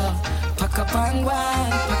ya. Pack up and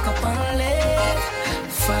walk, pack up and live.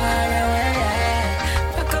 Far away.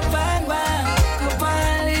 Pack up and walk, pack up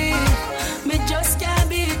and live. Me just can't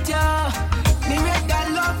beat ya. Me make that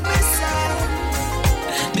love me son.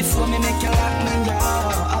 Before me make you lock me down.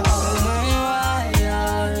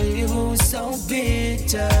 You so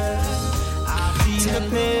bitter. I feel the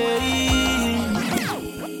pain.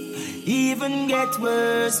 Even get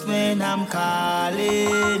worse when I'm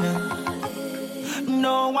calling.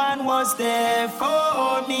 No one was there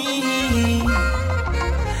for me.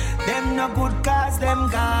 Them no good cause them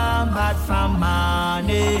gone bad from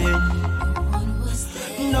morning.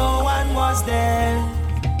 No one was there.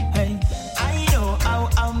 Hey, I know how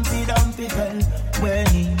Dumpy felt when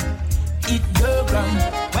it go wrong.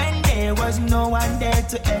 When there was no one there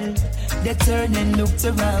to help, they turned and looked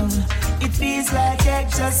around. It feels like egg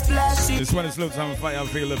just splashing. This one is Looks on Fire,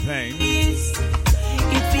 Feel the Pain.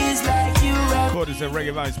 It feels like you are. Code is a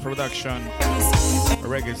Reggae Vibes production.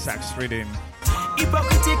 Reggae sax rhythm.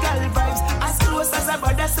 Hypocritical vibes, as close as a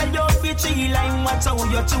brother say you're bitchy line. Watch how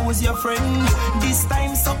you choose your friend. This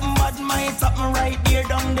time something bad might happen right there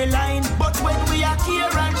down the line. But when we are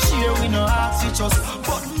here and share, we no ask with us.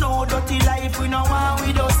 But no dirty life, we no want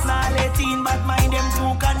with us. Now let in bad mind them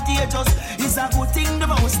too contagious. It's a good thing the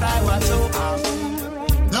most I watch out.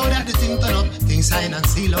 that the thing turn up, things sign and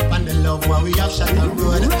seal up, and the love what we have shot the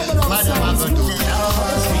road. What am I gonna do now?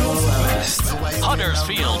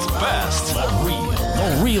 Huddersfield's best.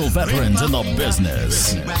 The real veterans in the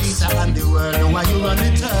business.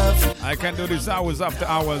 I can do this hours after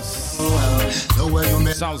hours.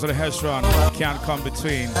 Sounds of the Hestron can't come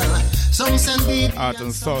between. Art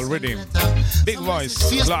and soul rhythm. Big voice,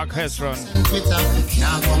 Clark Hestron.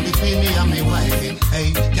 Can't come between me and my wife.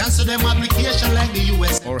 Hey, cancel them application like the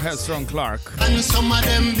US. Or Hestron Clark. And some of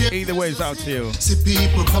them either way is out to you. See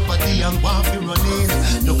people property and want to run in.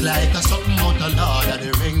 Look like a something out of Lord of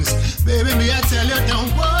the Rings. Baby, me I tell you,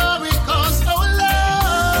 don't worry, cause our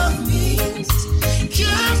love means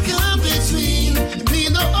can't come between.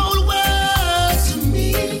 Mean the whole world to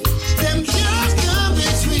me. Them can't come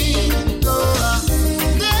between. Oh,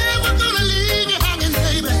 never gonna leave you hanging,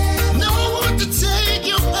 baby. No one to take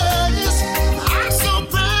your place. I'm so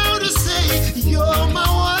proud to say you're my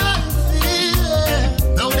wife.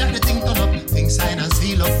 Yeah. Now that the thing come up, things sign and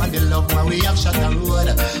seal up, and the love where we have shot the road.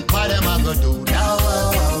 What am I gonna do now?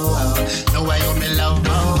 Know why you me love,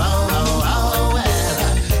 well.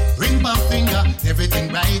 Ring my finger, everything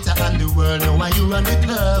brighter, and the world know why you run the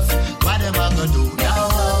turf. What am I gonna do now?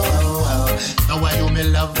 Know why you me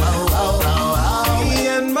love, Me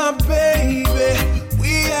and my baby,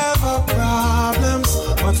 we have our problems,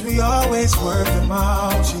 but we always work them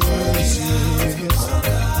out. Yes.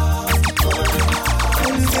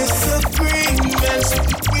 And disagreements,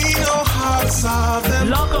 we know how to solve them.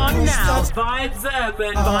 Log on now, Vibes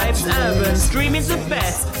Urban, streaming the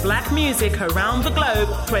best black music around the globe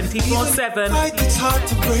 24/7. It's hard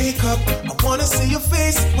to break up. I wanna see your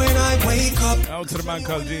face when I wake up. Out to the man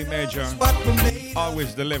called G Major.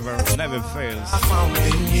 Always deliver, never fails.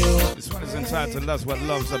 This one is entitled That's What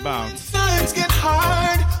Love's About. Times get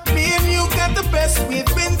hard. Me and you got the best. We've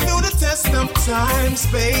been through the test of times,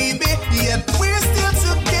 baby. Yet we're still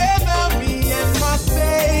together. Me and my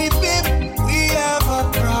baby. We have our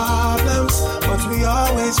problems, but we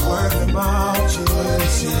always work them out.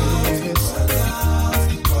 Yes.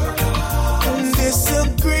 And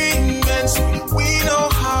disagreements, we know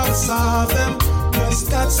how to solve them. Cause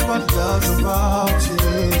that's what love's about.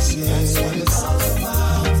 Yes.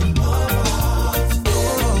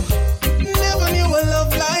 Never knew a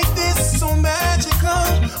love like this, so magical.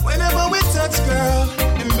 Whenever we touch, girl,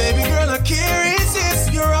 and baby girl, I can't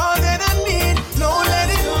resist. You're all that I need. No, let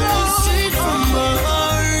it go. Straight from my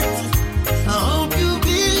heart. I hope you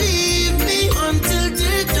believe me until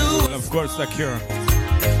they do. And of course, The Cure.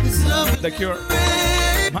 The Cure.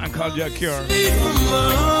 Man called you a Cure.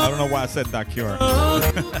 I don't know why I said The Cure.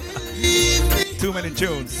 Too many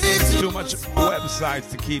tunes, too much websites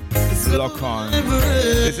to keep locked on.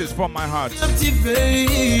 This is from my heart.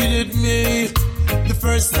 Captivated me the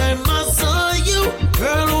first time I saw you,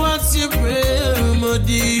 girl. What's your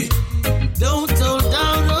remedy? Don't hold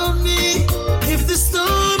down on me if the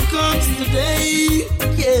storm comes today.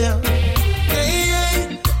 Yeah,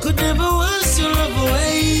 hey, could never wash your love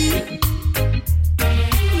away.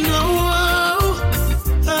 No,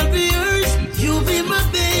 I'll be yours. You'll be my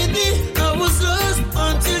baby. I was lost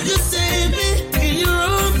until you saved me. In your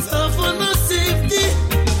arms, I found my safety.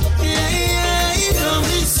 Yeah,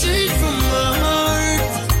 coming straight from my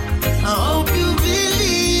heart. I hope you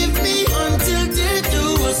believe me until they do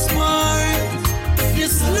a smart.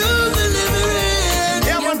 This love delivering.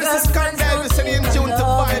 Yeah, man, this is Kurt Davis and in tune to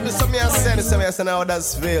vibe. So me I say now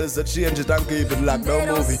that's fails. So change it and keep it locked down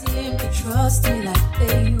movie. Trust me like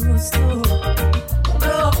they used to.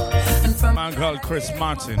 Man called Chris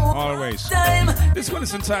Martin, always. This one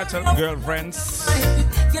is entitled Girlfriends.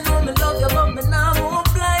 You know me love you, but me now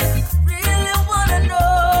won't blind. Really wanna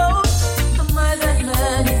know am I that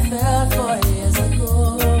man you felt 4 years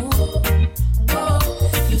ago? Oh,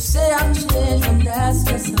 you say I'm changed, and that's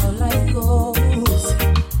just how life goes.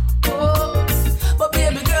 Oh, but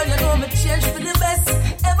baby girl, you know me change for the best.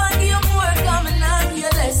 Ever give more, coming on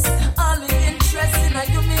your less. All the interest in I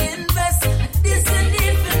do me invest. This you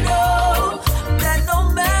need to know that no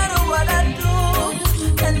matter what I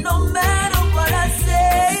do, and no matter what I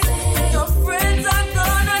say, your friends are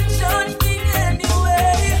gonna judge me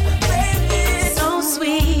anyway, baby. So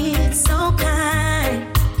sweet, so kind,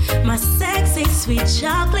 my sexy sweet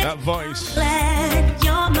chocolate. That voice. Glad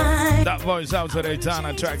you're mine. That voice out to the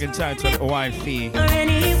Dana track entitled Wifey. Or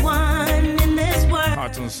anyone in this world.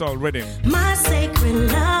 Heart and soul rhythm. My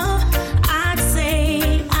sacred love, I'd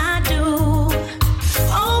say I do.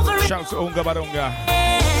 Over Shout to Unga Badunga.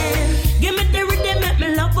 give me the rhythm, make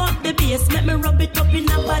me love up the bass, make me rub it up in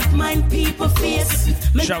a bad mind people face.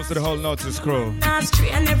 Shouts to the whole Notice crew.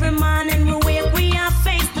 And every morning we wake, we are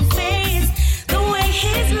face to face. The way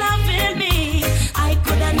he's loving me, I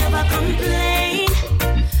could have never complained.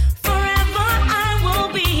 Forever I will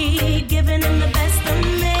be giving him the best of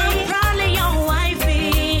me. I'm proudly your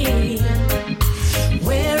wifey,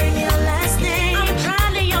 wearing your last name. I'm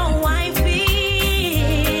proudly your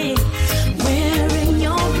wifey, wearing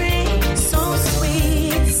your ring. So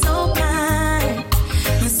sweet, so kind,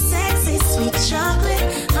 a sexy sweet chocolate.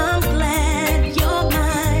 I'm glad you're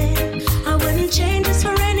mine. I wouldn't change this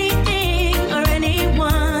for anything or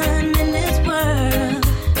anyone in this world.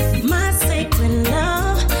 My sacred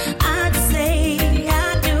love, I'd say I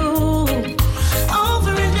do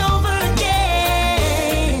over and over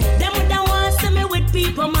again. Them would I want to see me with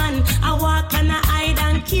people, man. I walk and I hide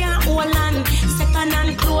and can't hold on. Second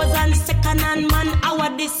hand clothes and second hand man. I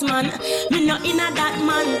want this man, me not in a that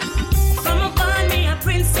man. From a born me a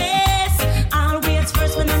princess, always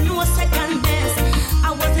first when I know second best.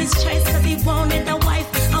 I was his choice cause he wanted a wife,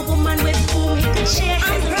 a woman with whom he could share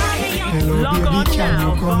his right. Log on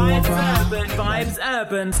now, Vibes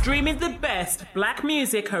Urban, streaming the best black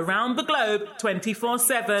music around the globe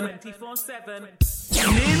 24/7.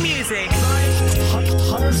 New music.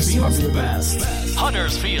 Huddersfield's best.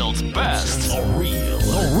 Huddersfield's best.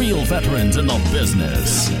 The real veterans in the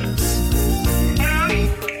business.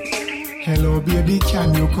 Hello, baby,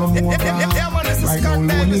 can you come over? Right now,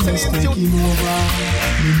 loneliness taking over.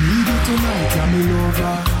 Me need you tonight, I'm in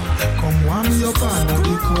over. Come warm me up under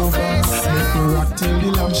the cover. Make me rock till the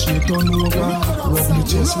lamp shade turn over. Rub me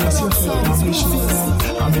chest, rest your head on my shoulder.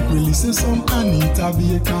 And make me listen some Anita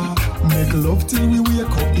Baker. Make love till we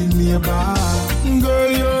wake up the neighbor. Girl,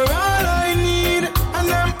 you're all I need,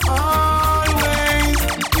 and I'm always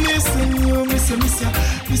missing you, miss you,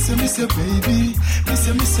 baby. Miss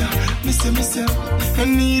you. I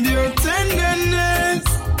need your tenderness.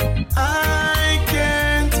 I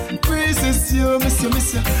can't resist you, miss you,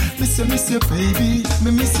 baby.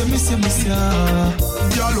 Me miss you.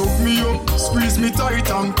 Girl, hook me up, squeeze me tight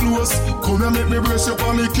and close. Come and make me brace up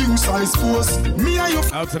on me king size post. Me and you.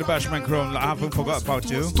 Out to the Bashman Chrome, I haven't forgot about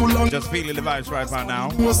you. Just feeling the vibes right about now.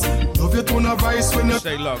 Love your tone of voice when you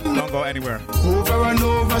stay locked, don't go anywhere. Over and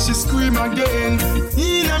over, she scream again.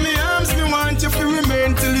 In me arms, me want you to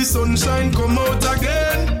remain till the sunshine come out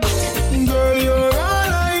again. Girl, you're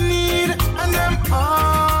all I need, and I'm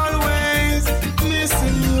always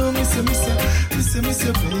missing you, miss you, baby.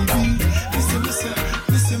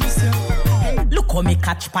 Miss you. Look how me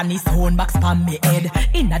catch pan his own box pan me head.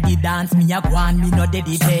 Inna the dance me a go on, me no dead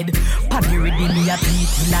dead. Pan the rhythm me a beat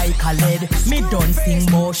like a lead. Me don't sing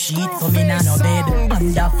more shit so me nah no bed.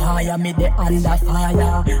 Under fire me the under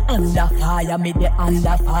fire. Under fire me the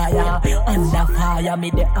under fire. Under fire me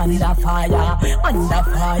the under fire. Under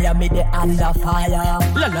fire me the under fire.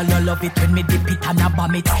 La la la love it when me dip it and a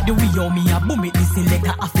bomb it. The way how me a boom it, the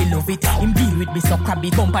selector I feel love it. Him deal with me so crabby,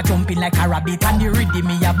 bumper jumping like a rabbit. And the rhythm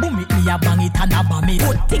me a boom it, me a bang it and a bomb it.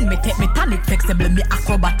 Good thing me take me tonic flexible, me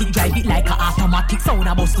acrobatic, drive it like a automatic. Sound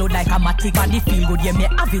a bust load like a matic. Body feel good, yeah me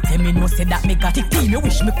have it, me know say that me got it. Team, you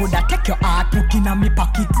wish me coulda take your heart, put in a me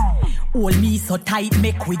pocket. Hold me so tight,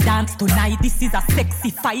 make we dance tonight. This is a sexy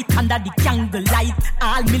fight under the candle light.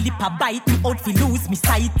 All me lip a bite, me out fi lose me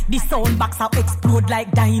sight. The sound box a explode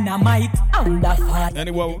like dynamite. Under fire.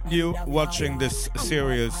 Anyone you watching this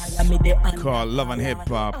series called Love and Hip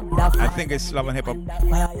Hop? I think it's Love and Hip Hop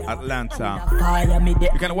Atlanta.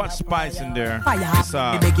 You can watch Spice in there. It's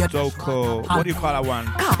Doku. What do you call that one?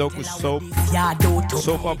 Doku soap?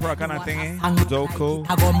 Soap opera kind of thingy? Doku.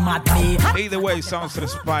 Either way, sounds to the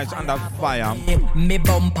Spice under fire. Me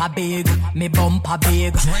bumper big. Me a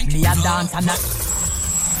dance and a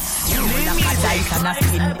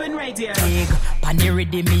Urban Radio. Jig. Panny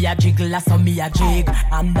ready me a jiggle, so me a jig.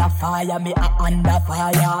 Under fire, me a under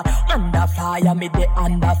fire. Under fire, me the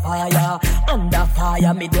under fire. Under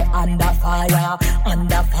fire, me the under fire.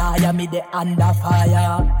 Under fire, me the under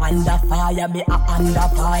fire. Under fire, me a under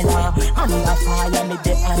fire. Under fire, me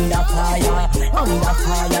the under fire. Under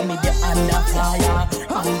fire, me the under fire.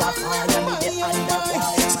 Under fire, me the under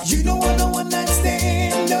fire. You don't want no one night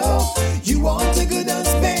stand, no. You want a good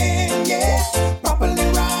husband, yeah. Properly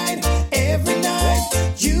ride every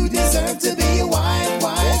night. You deserve to be a wife.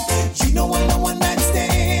 You don't want no one night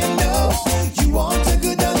stand, no. You want a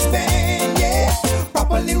good husband, yeah.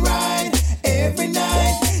 Properly ride every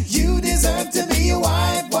night. You deserve to be a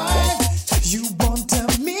wife. You want a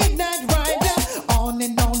midnight rider, on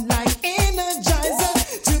and on like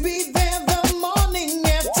Energizer. To be there the morning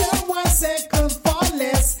after 1 second for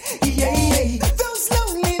less.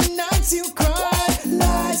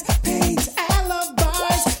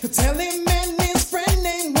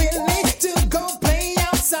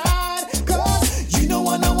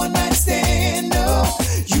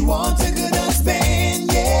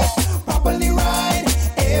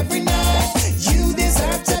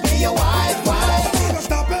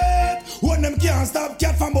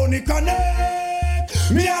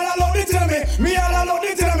 Me all alone it in me. Me all alone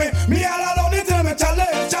it in me. Me all alone it in me.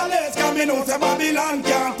 Challenge. Come in out of Babylon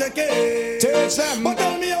can't take it. Teach them. But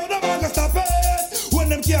tell me how the man can stop it. When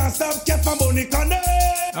them can't stop, get my money connect.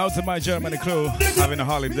 Out to my Germany crew, having a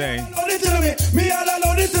holiday. Me all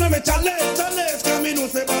alone it in me. Challenge. Come in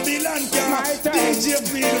out of Babylon can't. DJ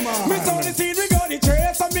Beenie Man. Me told the scene we got the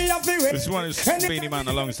trace and me have the way. This one is Beenie Man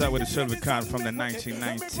alongside with the Silver Card from the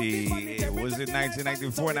 1990, was it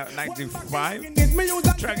 1994, 95?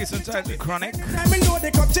 Track is entitled Chronic.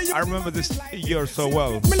 I remember this year so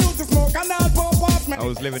well. I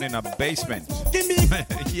was living in a basement.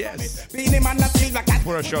 Yes.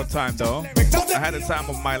 For a short time though. I had the time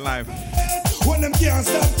of my life. When them can't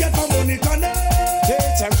stop, get my money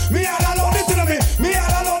connect. Me all alone it to me. Me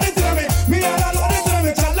all alone it to me. Me all alone it to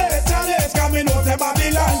me. Challenge. Coming out of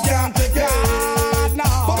Babylon can't take it.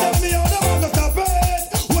 But tell me how the man can stop it.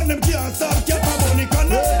 When them can't stop, get my money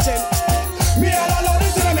connect. Me all alone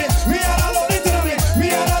it to me. Me all alone it to me.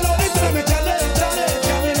 Me all alone it to me. Challenge.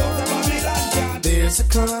 Coming out of Babylon can't. There's a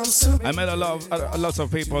clown. I met a lot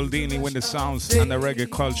of people dealing with the sounds and the reggae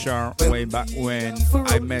culture way back when.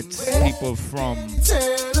 I met people from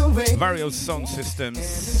various sound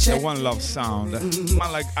systems, the One Love sound,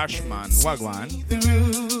 man like Ashman, Wagwan.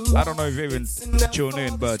 I don't know if you even tune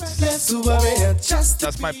in, but that's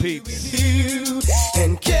my peeps. I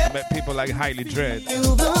met people like Highly Dread,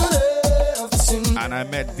 and I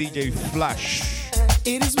met DJ Flash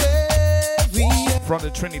from the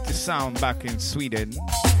Trinity Sound back in Sweden.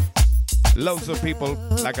 Loads of people,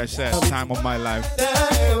 like I said, time of my life.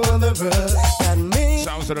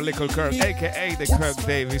 Sounds of the Little Kirk, aka the Kirk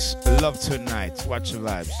Davis. Love Tonight. Watch the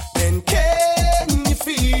vibes. And can you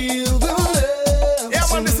feel the love? Yeah,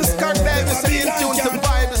 man, this is Kirk Davis. And in tune to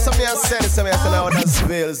vibe. Something I said, something I said, now that's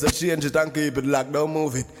fails. So change it and keep it locked. Don't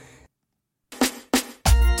move it.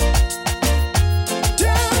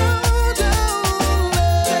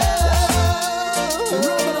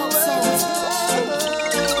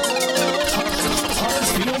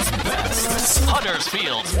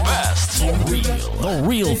 Huddersfield's best. The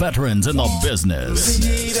real veterans in the business.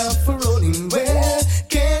 Heat up for rolling. Where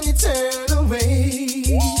can you turn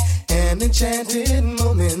away? An enchanted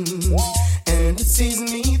moment, and it sees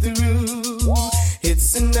me through.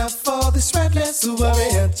 It's enough for this reckless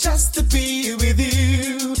warrior just to be with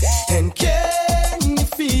you. And can you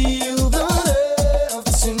feel the love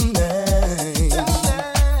tonight?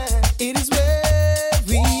 It is where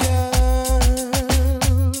we are.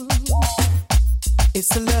 It's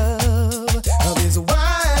the love of this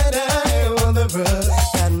wide-eyed wanderer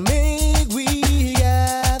that make we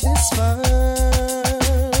got this fun.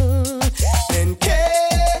 And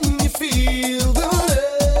can you feel the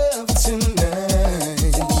love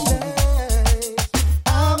tonight?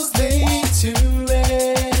 I was laid to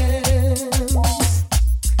rest.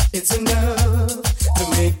 It's enough to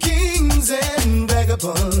make kings and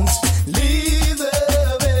vagabonds live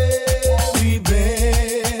the very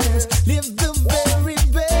best. Live the very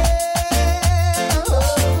best.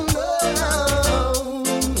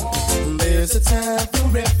 There's a time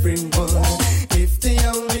for everyone if they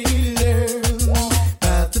only learn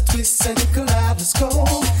about the twists and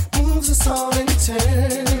kaleidoscope moves us all in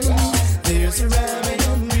turn. There's a rhyme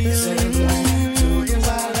and reason to the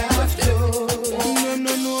wild outdoor.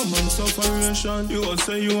 No, man, sufferation. You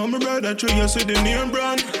say you are my brother, true, you say the name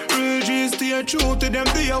brand. Real G, stay true to them,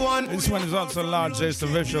 they are one. This one is also large. It's a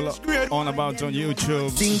visual on about on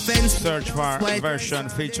YouTube. Search for version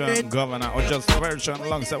featuring Governor or just version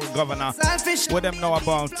alongside with Governor. What them know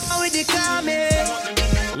about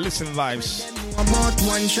listen vibes.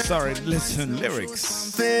 Sorry, listen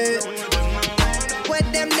lyrics.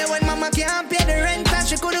 With them there when mama can't pay the rent and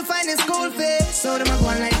she couldn't find a school fee. So them a go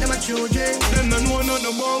on like them a children. Them no know no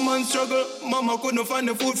the bomb man struggle. Mama couldn't find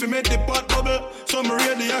the food to make the pot bubble. So me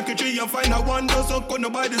read the Yankee tree and find a one dozen.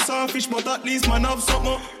 Couldn't buy the sawfish, but at least man have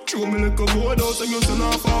something. True me like a board out and used to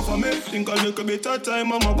laugh off of me. Think a little bit of time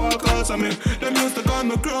mama back out of me. Them used to call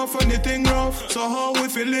me craft when the thing rough. So how we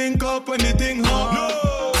feel link up when the thing hot? No.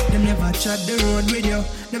 Them never chat the road with you.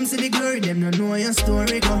 Them see the glory, them don't know your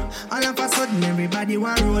story go. All of a sudden everybody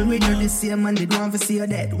want roll with you. The same man did want to see you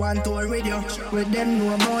dead, want tour with you. With them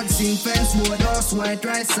know about zinc fence, board house, white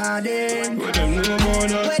rice, sardine. With them know about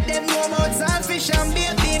that. With them know about saltfish and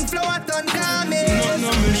baked bean, flour, ton calming.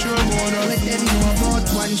 No, me sure about that. With them know about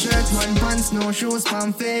one shirt, one pants, no shoes,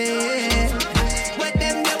 pamphlet. With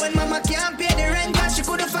them there when mama can't pay the rent, cause she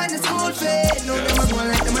couldn't find the school fee. No, them a go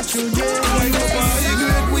like them a children.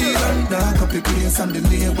 Weed and dark up the place and the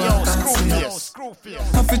labor dance. I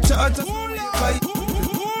fi charge a fight.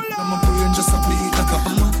 I'm a brain just a bleed like a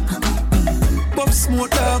Pop Smoke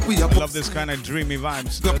Dog, we a pop. Love this kind of dreamy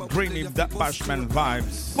vibes, dreamy Bashman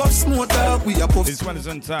vibes. Pop Smoke Dog, we a pop. This one is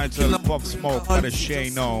entitled Pop Smoke by the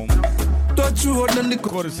Shane Home. Touch road and the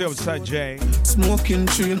courtesy of Sajay. Smoking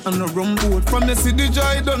train on a rum boat. From the city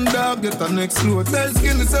joy done dog, get the next load. Tell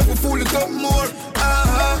skin yourself a fool it up more.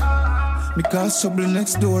 Because trouble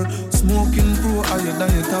next door. Smoking pro higher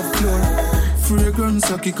than your top floor. Fragrance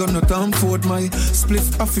a kick on the Tom Ford. My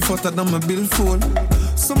spliff half fatter than my billfold.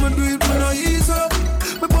 Some do it when I ease up.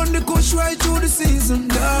 We burn the kush right through the season,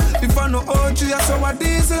 dog. If I know OG, I saw a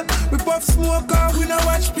diesel. We pop smoke out, we not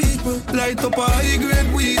watch people. Light up a high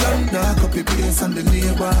grade weed and dark up the place. And the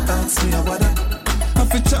neighbor asks me about that. I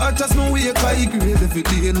feel charge as my wake high grade every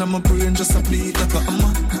day. And I'm a brain just a bleed like a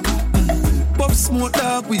hammer. Pop smoke,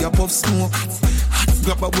 dog, we a pop smoke.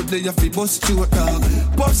 Grab up with the yaffy bust through, dog.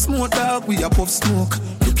 Pop smoke, dog, we a pop smoke.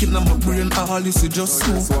 Looking at my brain, all you see just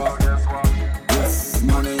smoke.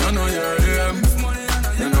 Money, I know your aim.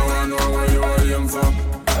 You know I know where you aim for.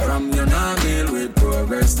 From you not deal with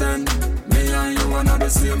progress then. Me and you are not the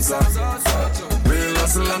same side. Real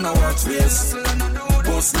hustle and I watch face.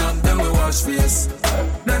 Post not them we wash face.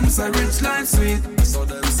 Them say rich life sweet.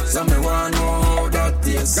 So me want know how that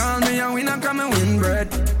tastes. Call me a winner, come and win bread.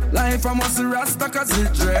 Life I must rasta cause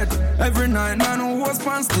it dread. Every night man who was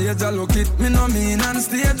on stage, I look it, me no mean on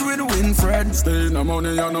stage with Winfred. Stay no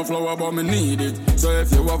money and no flower but me need it. So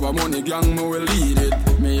if you have a money gang, me will lead it.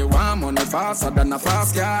 Me want money faster than a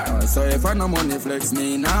fast car. So if I no money flex,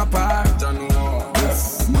 me not part.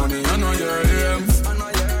 Money I know your aim.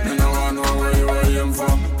 Me no I know where you aim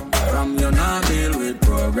for. From you not deal with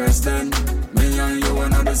progress then. Me and you are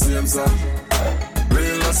not the same so.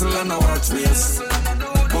 Real hustle and I watch face.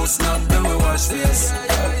 Post not them we wash face.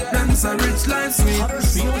 Them say rich life sweet.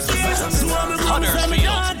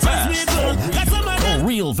 Huddersfield's best. The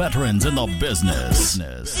real veterans in the business.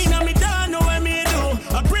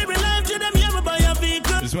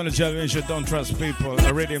 This one is Jelly Don't Trust People.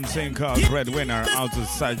 A rhythm thing called Breadwinner out of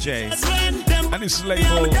Sajay. And it's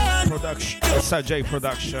label production. Sajay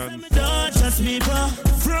production. Don't trust people.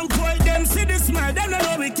 From point them see the smile. Them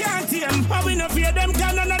know we can't see them. But we no fear them.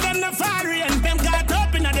 Can none of them no foreign. Them got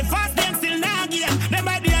up in the fast. Them still not again. Them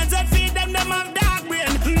by the hands that feed them. Them have dark brain.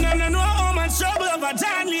 No home and trouble over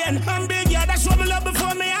John Lane. I'm big yeah that trouble up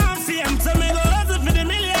before me I'm fame. So me go hustle for the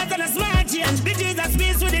millions and a smart change. The Jesus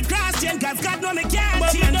peace with the cross chain. Cause God know me can't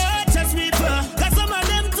but change. But me don't trust people. Cause some of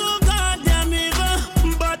them too goddamn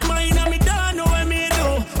evil. But mine and me don't know what me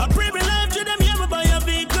do. I pray me love to them yeah me buy a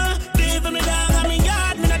vehicle. Leave me down and me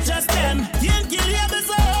yard me not trust them. Can't kill you ever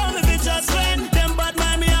so me be just friend. Them bad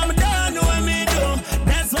man me and me don't know what me do.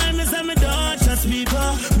 That's why me say me don't trust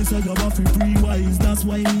people. Me say you have to free wise. That's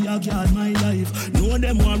why me a guard my life. No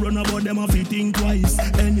them want run about them have to think twice.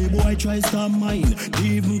 Any boy tries to mine.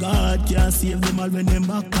 Even God can't save them all when them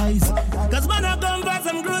baptize. Cause man I come for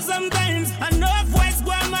some gruesome times. And no voice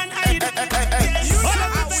go man hide.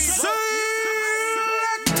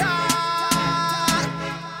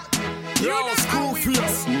 Yo, school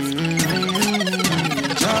feels.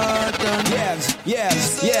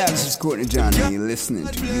 Yes. This is Courtney Johnny. You're listening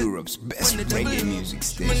to Europe's best reggae music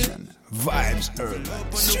station, Vibes Urban,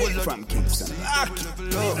 straight from Kingston.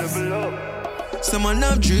 Someone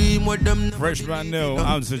have dream with them. Fresh brand new,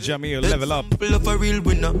 out to Jamil, level up. Love a real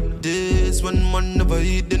winner. This one man never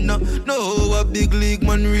eat dinner. No, a big league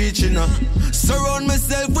man reaching up. Surround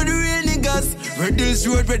myself with real niggas. Red this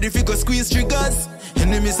road ready for go squeeze triggers.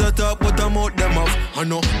 Enemies are talk but I'm out them off. I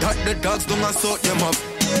know that the dogs don't assort them off.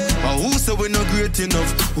 Who say we not great enough?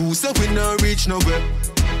 Who say we not reach nowhere?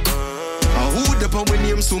 Who the power we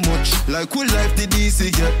name so much? Like who life did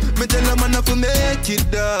easy get? Me tell a man to make it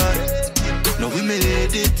that. No we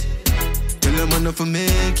made it. Tell a man to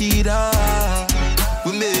make it that.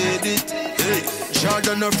 We made it. Hey,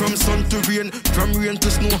 Jordan from sun to rain, from rain to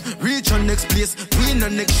snow. Reach on next place, win the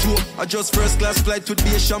next show. I just first class flight would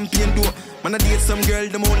be a champagne door. Man I date some girl,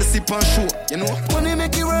 them wanna sip and show. You know? Money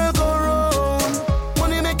make it world go round.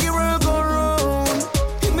 Money make it world go round.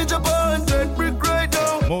 Hit me jump 100 brick right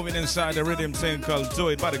now. Moving inside the rhythm thing called Do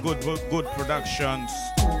It by the Good Productions.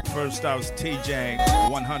 First house TJ,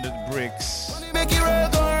 100 bricks. Money make it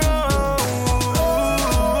world go round.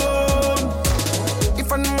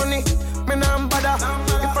 If I'm money, me nah bother.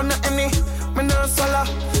 If I'm not any, me nah swallow.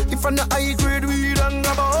 If I'm not high grade weed and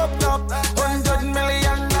grab a up top, $100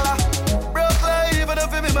 million. Broke life, but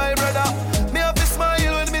don't feel me my brother. Me have to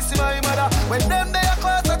smile when me see my mother. When them they are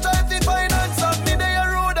class, I try to finance up. Me they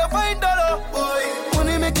are road, I find dollar. Boy,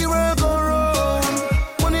 money make it world go round.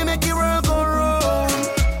 Money make it world go round.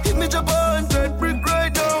 Hit me jump 100 brick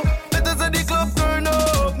right now. Better say the club turn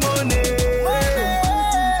up. Money, money,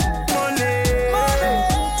 money.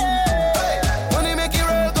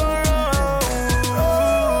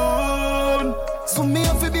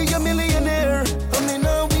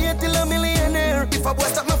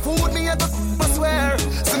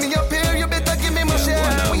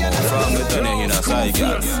 side,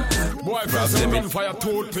 girl. Boy, Problem in fire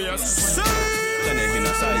toothpaste. Then I in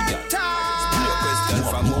a side, girl. Question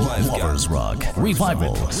from my wife, girl. Lovers Rock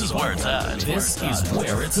Revival. This is where it's at. This is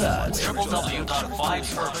where it's at.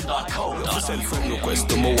 www.vibesurban.co.uk. Request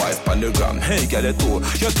to my wife on the gram. Hey, get it too.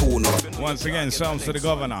 You're too enough. Once again, sounds to the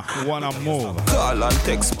governor. You wanna move? Call and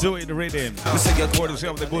text. Do it, rhythm. Courtesy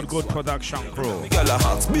of the good production crew. Girl,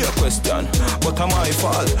 ask me a question, but am I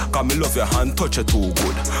fall? Cause me love your hand, touch you too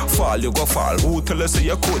good. Fall, you go fall. Who tell you say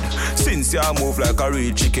you could? Since you move like a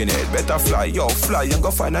real chicken head, better fly, yo, fly and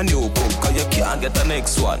go find a new book. Cause you can't get the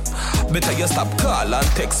next one. Better you stop call and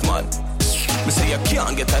text, man. Me say you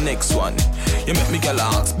can't get the next one. You make me girl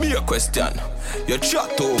ask me a question. You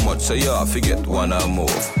chat too much, so you have to get wanna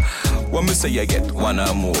move. When me say you get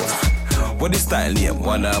wanna move, what is style name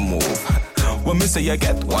wanna move? When me say you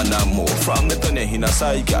get wanna move, from me turn you in a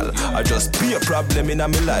side, gal, I just be a problem in a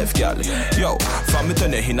me life, gal. Yo, from me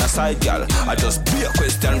turn you in a side, gal, I just be a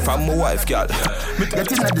question from my wife, gal.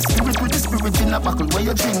 Get in the spirit with the spirit in a buckle where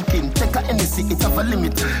you're drinking. Take a Hennessy, it's have a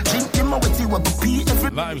limit. Drink him with you up a pee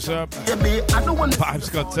every Vibes up. Yeah, babe, I don't want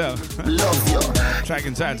Vibes Cartel. Love you. Track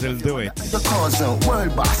and title, do it. The cousin,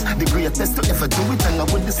 world boss, the greatest to ever do it. And I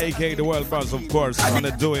with this AK the world boss, of course, on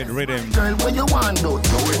the do it rhythm. Girl, what you want, do it,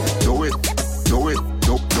 do it, do it, do it,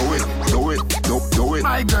 do it, do it, do it.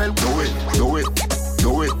 My girl, do it, do it,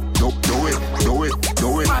 do it, do it, do it,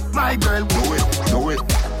 do it. My girl, do it, do it,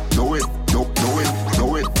 do it, do it,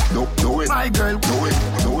 do it, do it. My girl, do it,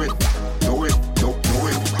 do it, do it, do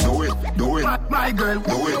it, do it, do it. My girl,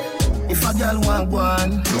 do it. If a girl want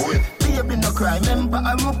one, do it. Baby, no cry. Remember,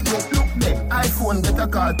 I look there. iPhone, better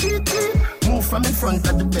call TT. Move from in front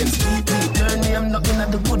of the Benz. TT, your name not in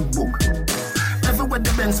the good book. Everywhere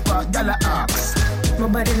the Benz park, gala ask. My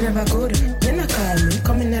body never good. You not call me.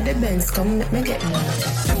 Come in at the Benz, come let me get one.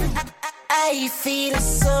 I feel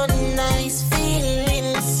so nice,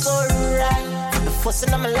 feeling so right. The first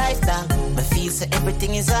in my life now, I feel so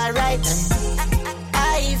everything is alright.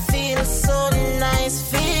 I feel so nice,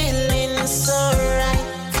 feeling so right.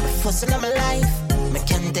 The first in my life, I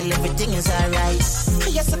can tell everything is alright.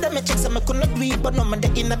 Yes, so them checks I couldn't do it, but no man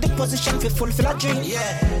they in a the position to fulfill a dream.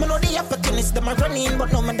 Yeah, me know the opportunities them are running,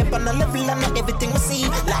 but no man they on a level and not everything we see.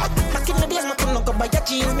 Like back in the days, I couldn't go buy a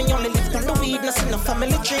jeans. Me only lived on the weed, no see no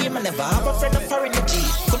family tree. I never have a friend of foreign G.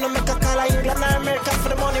 Couldn't make a call to England or America for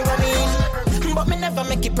the money running. But me never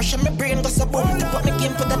make it pressure, my brain goes a boom. To put me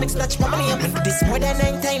game for the next snatch my money. And this more than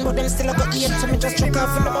 9 times, but then still I got 8. So me just check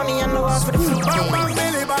off for the money and no off for the food. Bang bang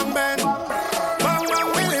Billy bang bang, bang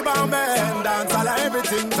bang Willy bang bang. Dance all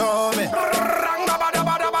everything to me. Rang ba ba da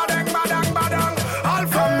ba da ba dang ba dang ba dang. All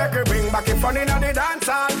from make it bring back it fun inna the dance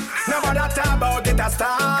hall. Never that talk about it a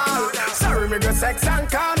style. Sorry me go sex and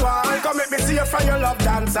carnival. Come make me see you from your love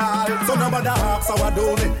dance hall. So nobody asks how I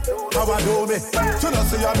do me, how I do me. You know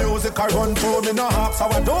see your music I run through me. No asks how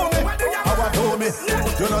I do me, how I do me.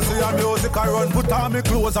 You know see your music I run. Put on me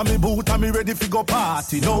clothes and me boot and me ready fi go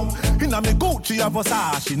party. No, inna me Gucci and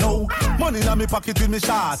Versace. No, money inna me pocket with me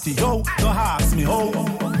shawty. Yo, no ask me how.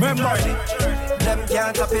 Remember them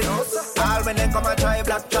can't stop it. All when they come and try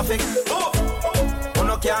black traffic.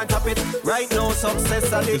 Can't top it. Right now,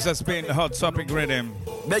 success. This has been Hot Topic Rhythm.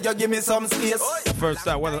 Beg you give me some space. First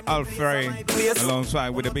up was Al Ferry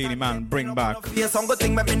alongside with the Beanie Man. Bring back. This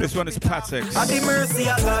one is Patex.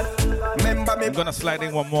 I'm gonna slide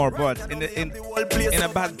in one more, but in a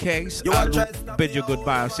bad case, I'll bid you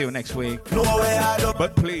goodbye. I'll see you next week.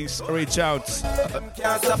 But please reach out,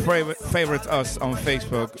 favorite us on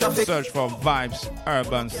Facebook. Search for Vibes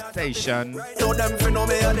Urban Station.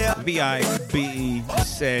 VIBE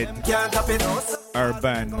said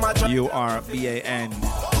Urban URBAN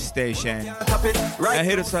Station. And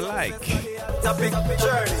hit us a like.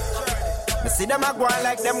 Me see them a go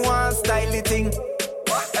like them one style thing.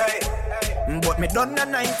 But me done a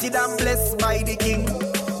 90 damn blessed by the king.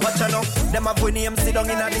 Watch out now, them a put name sit down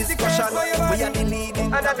in a discussion. We are the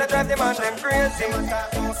leading, and that drive them and them crazy.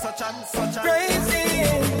 Crazy.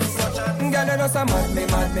 Girl, you just a mad me.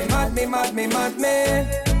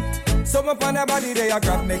 Some up on the body they a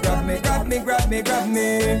grab me.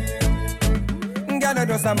 Girl, you just a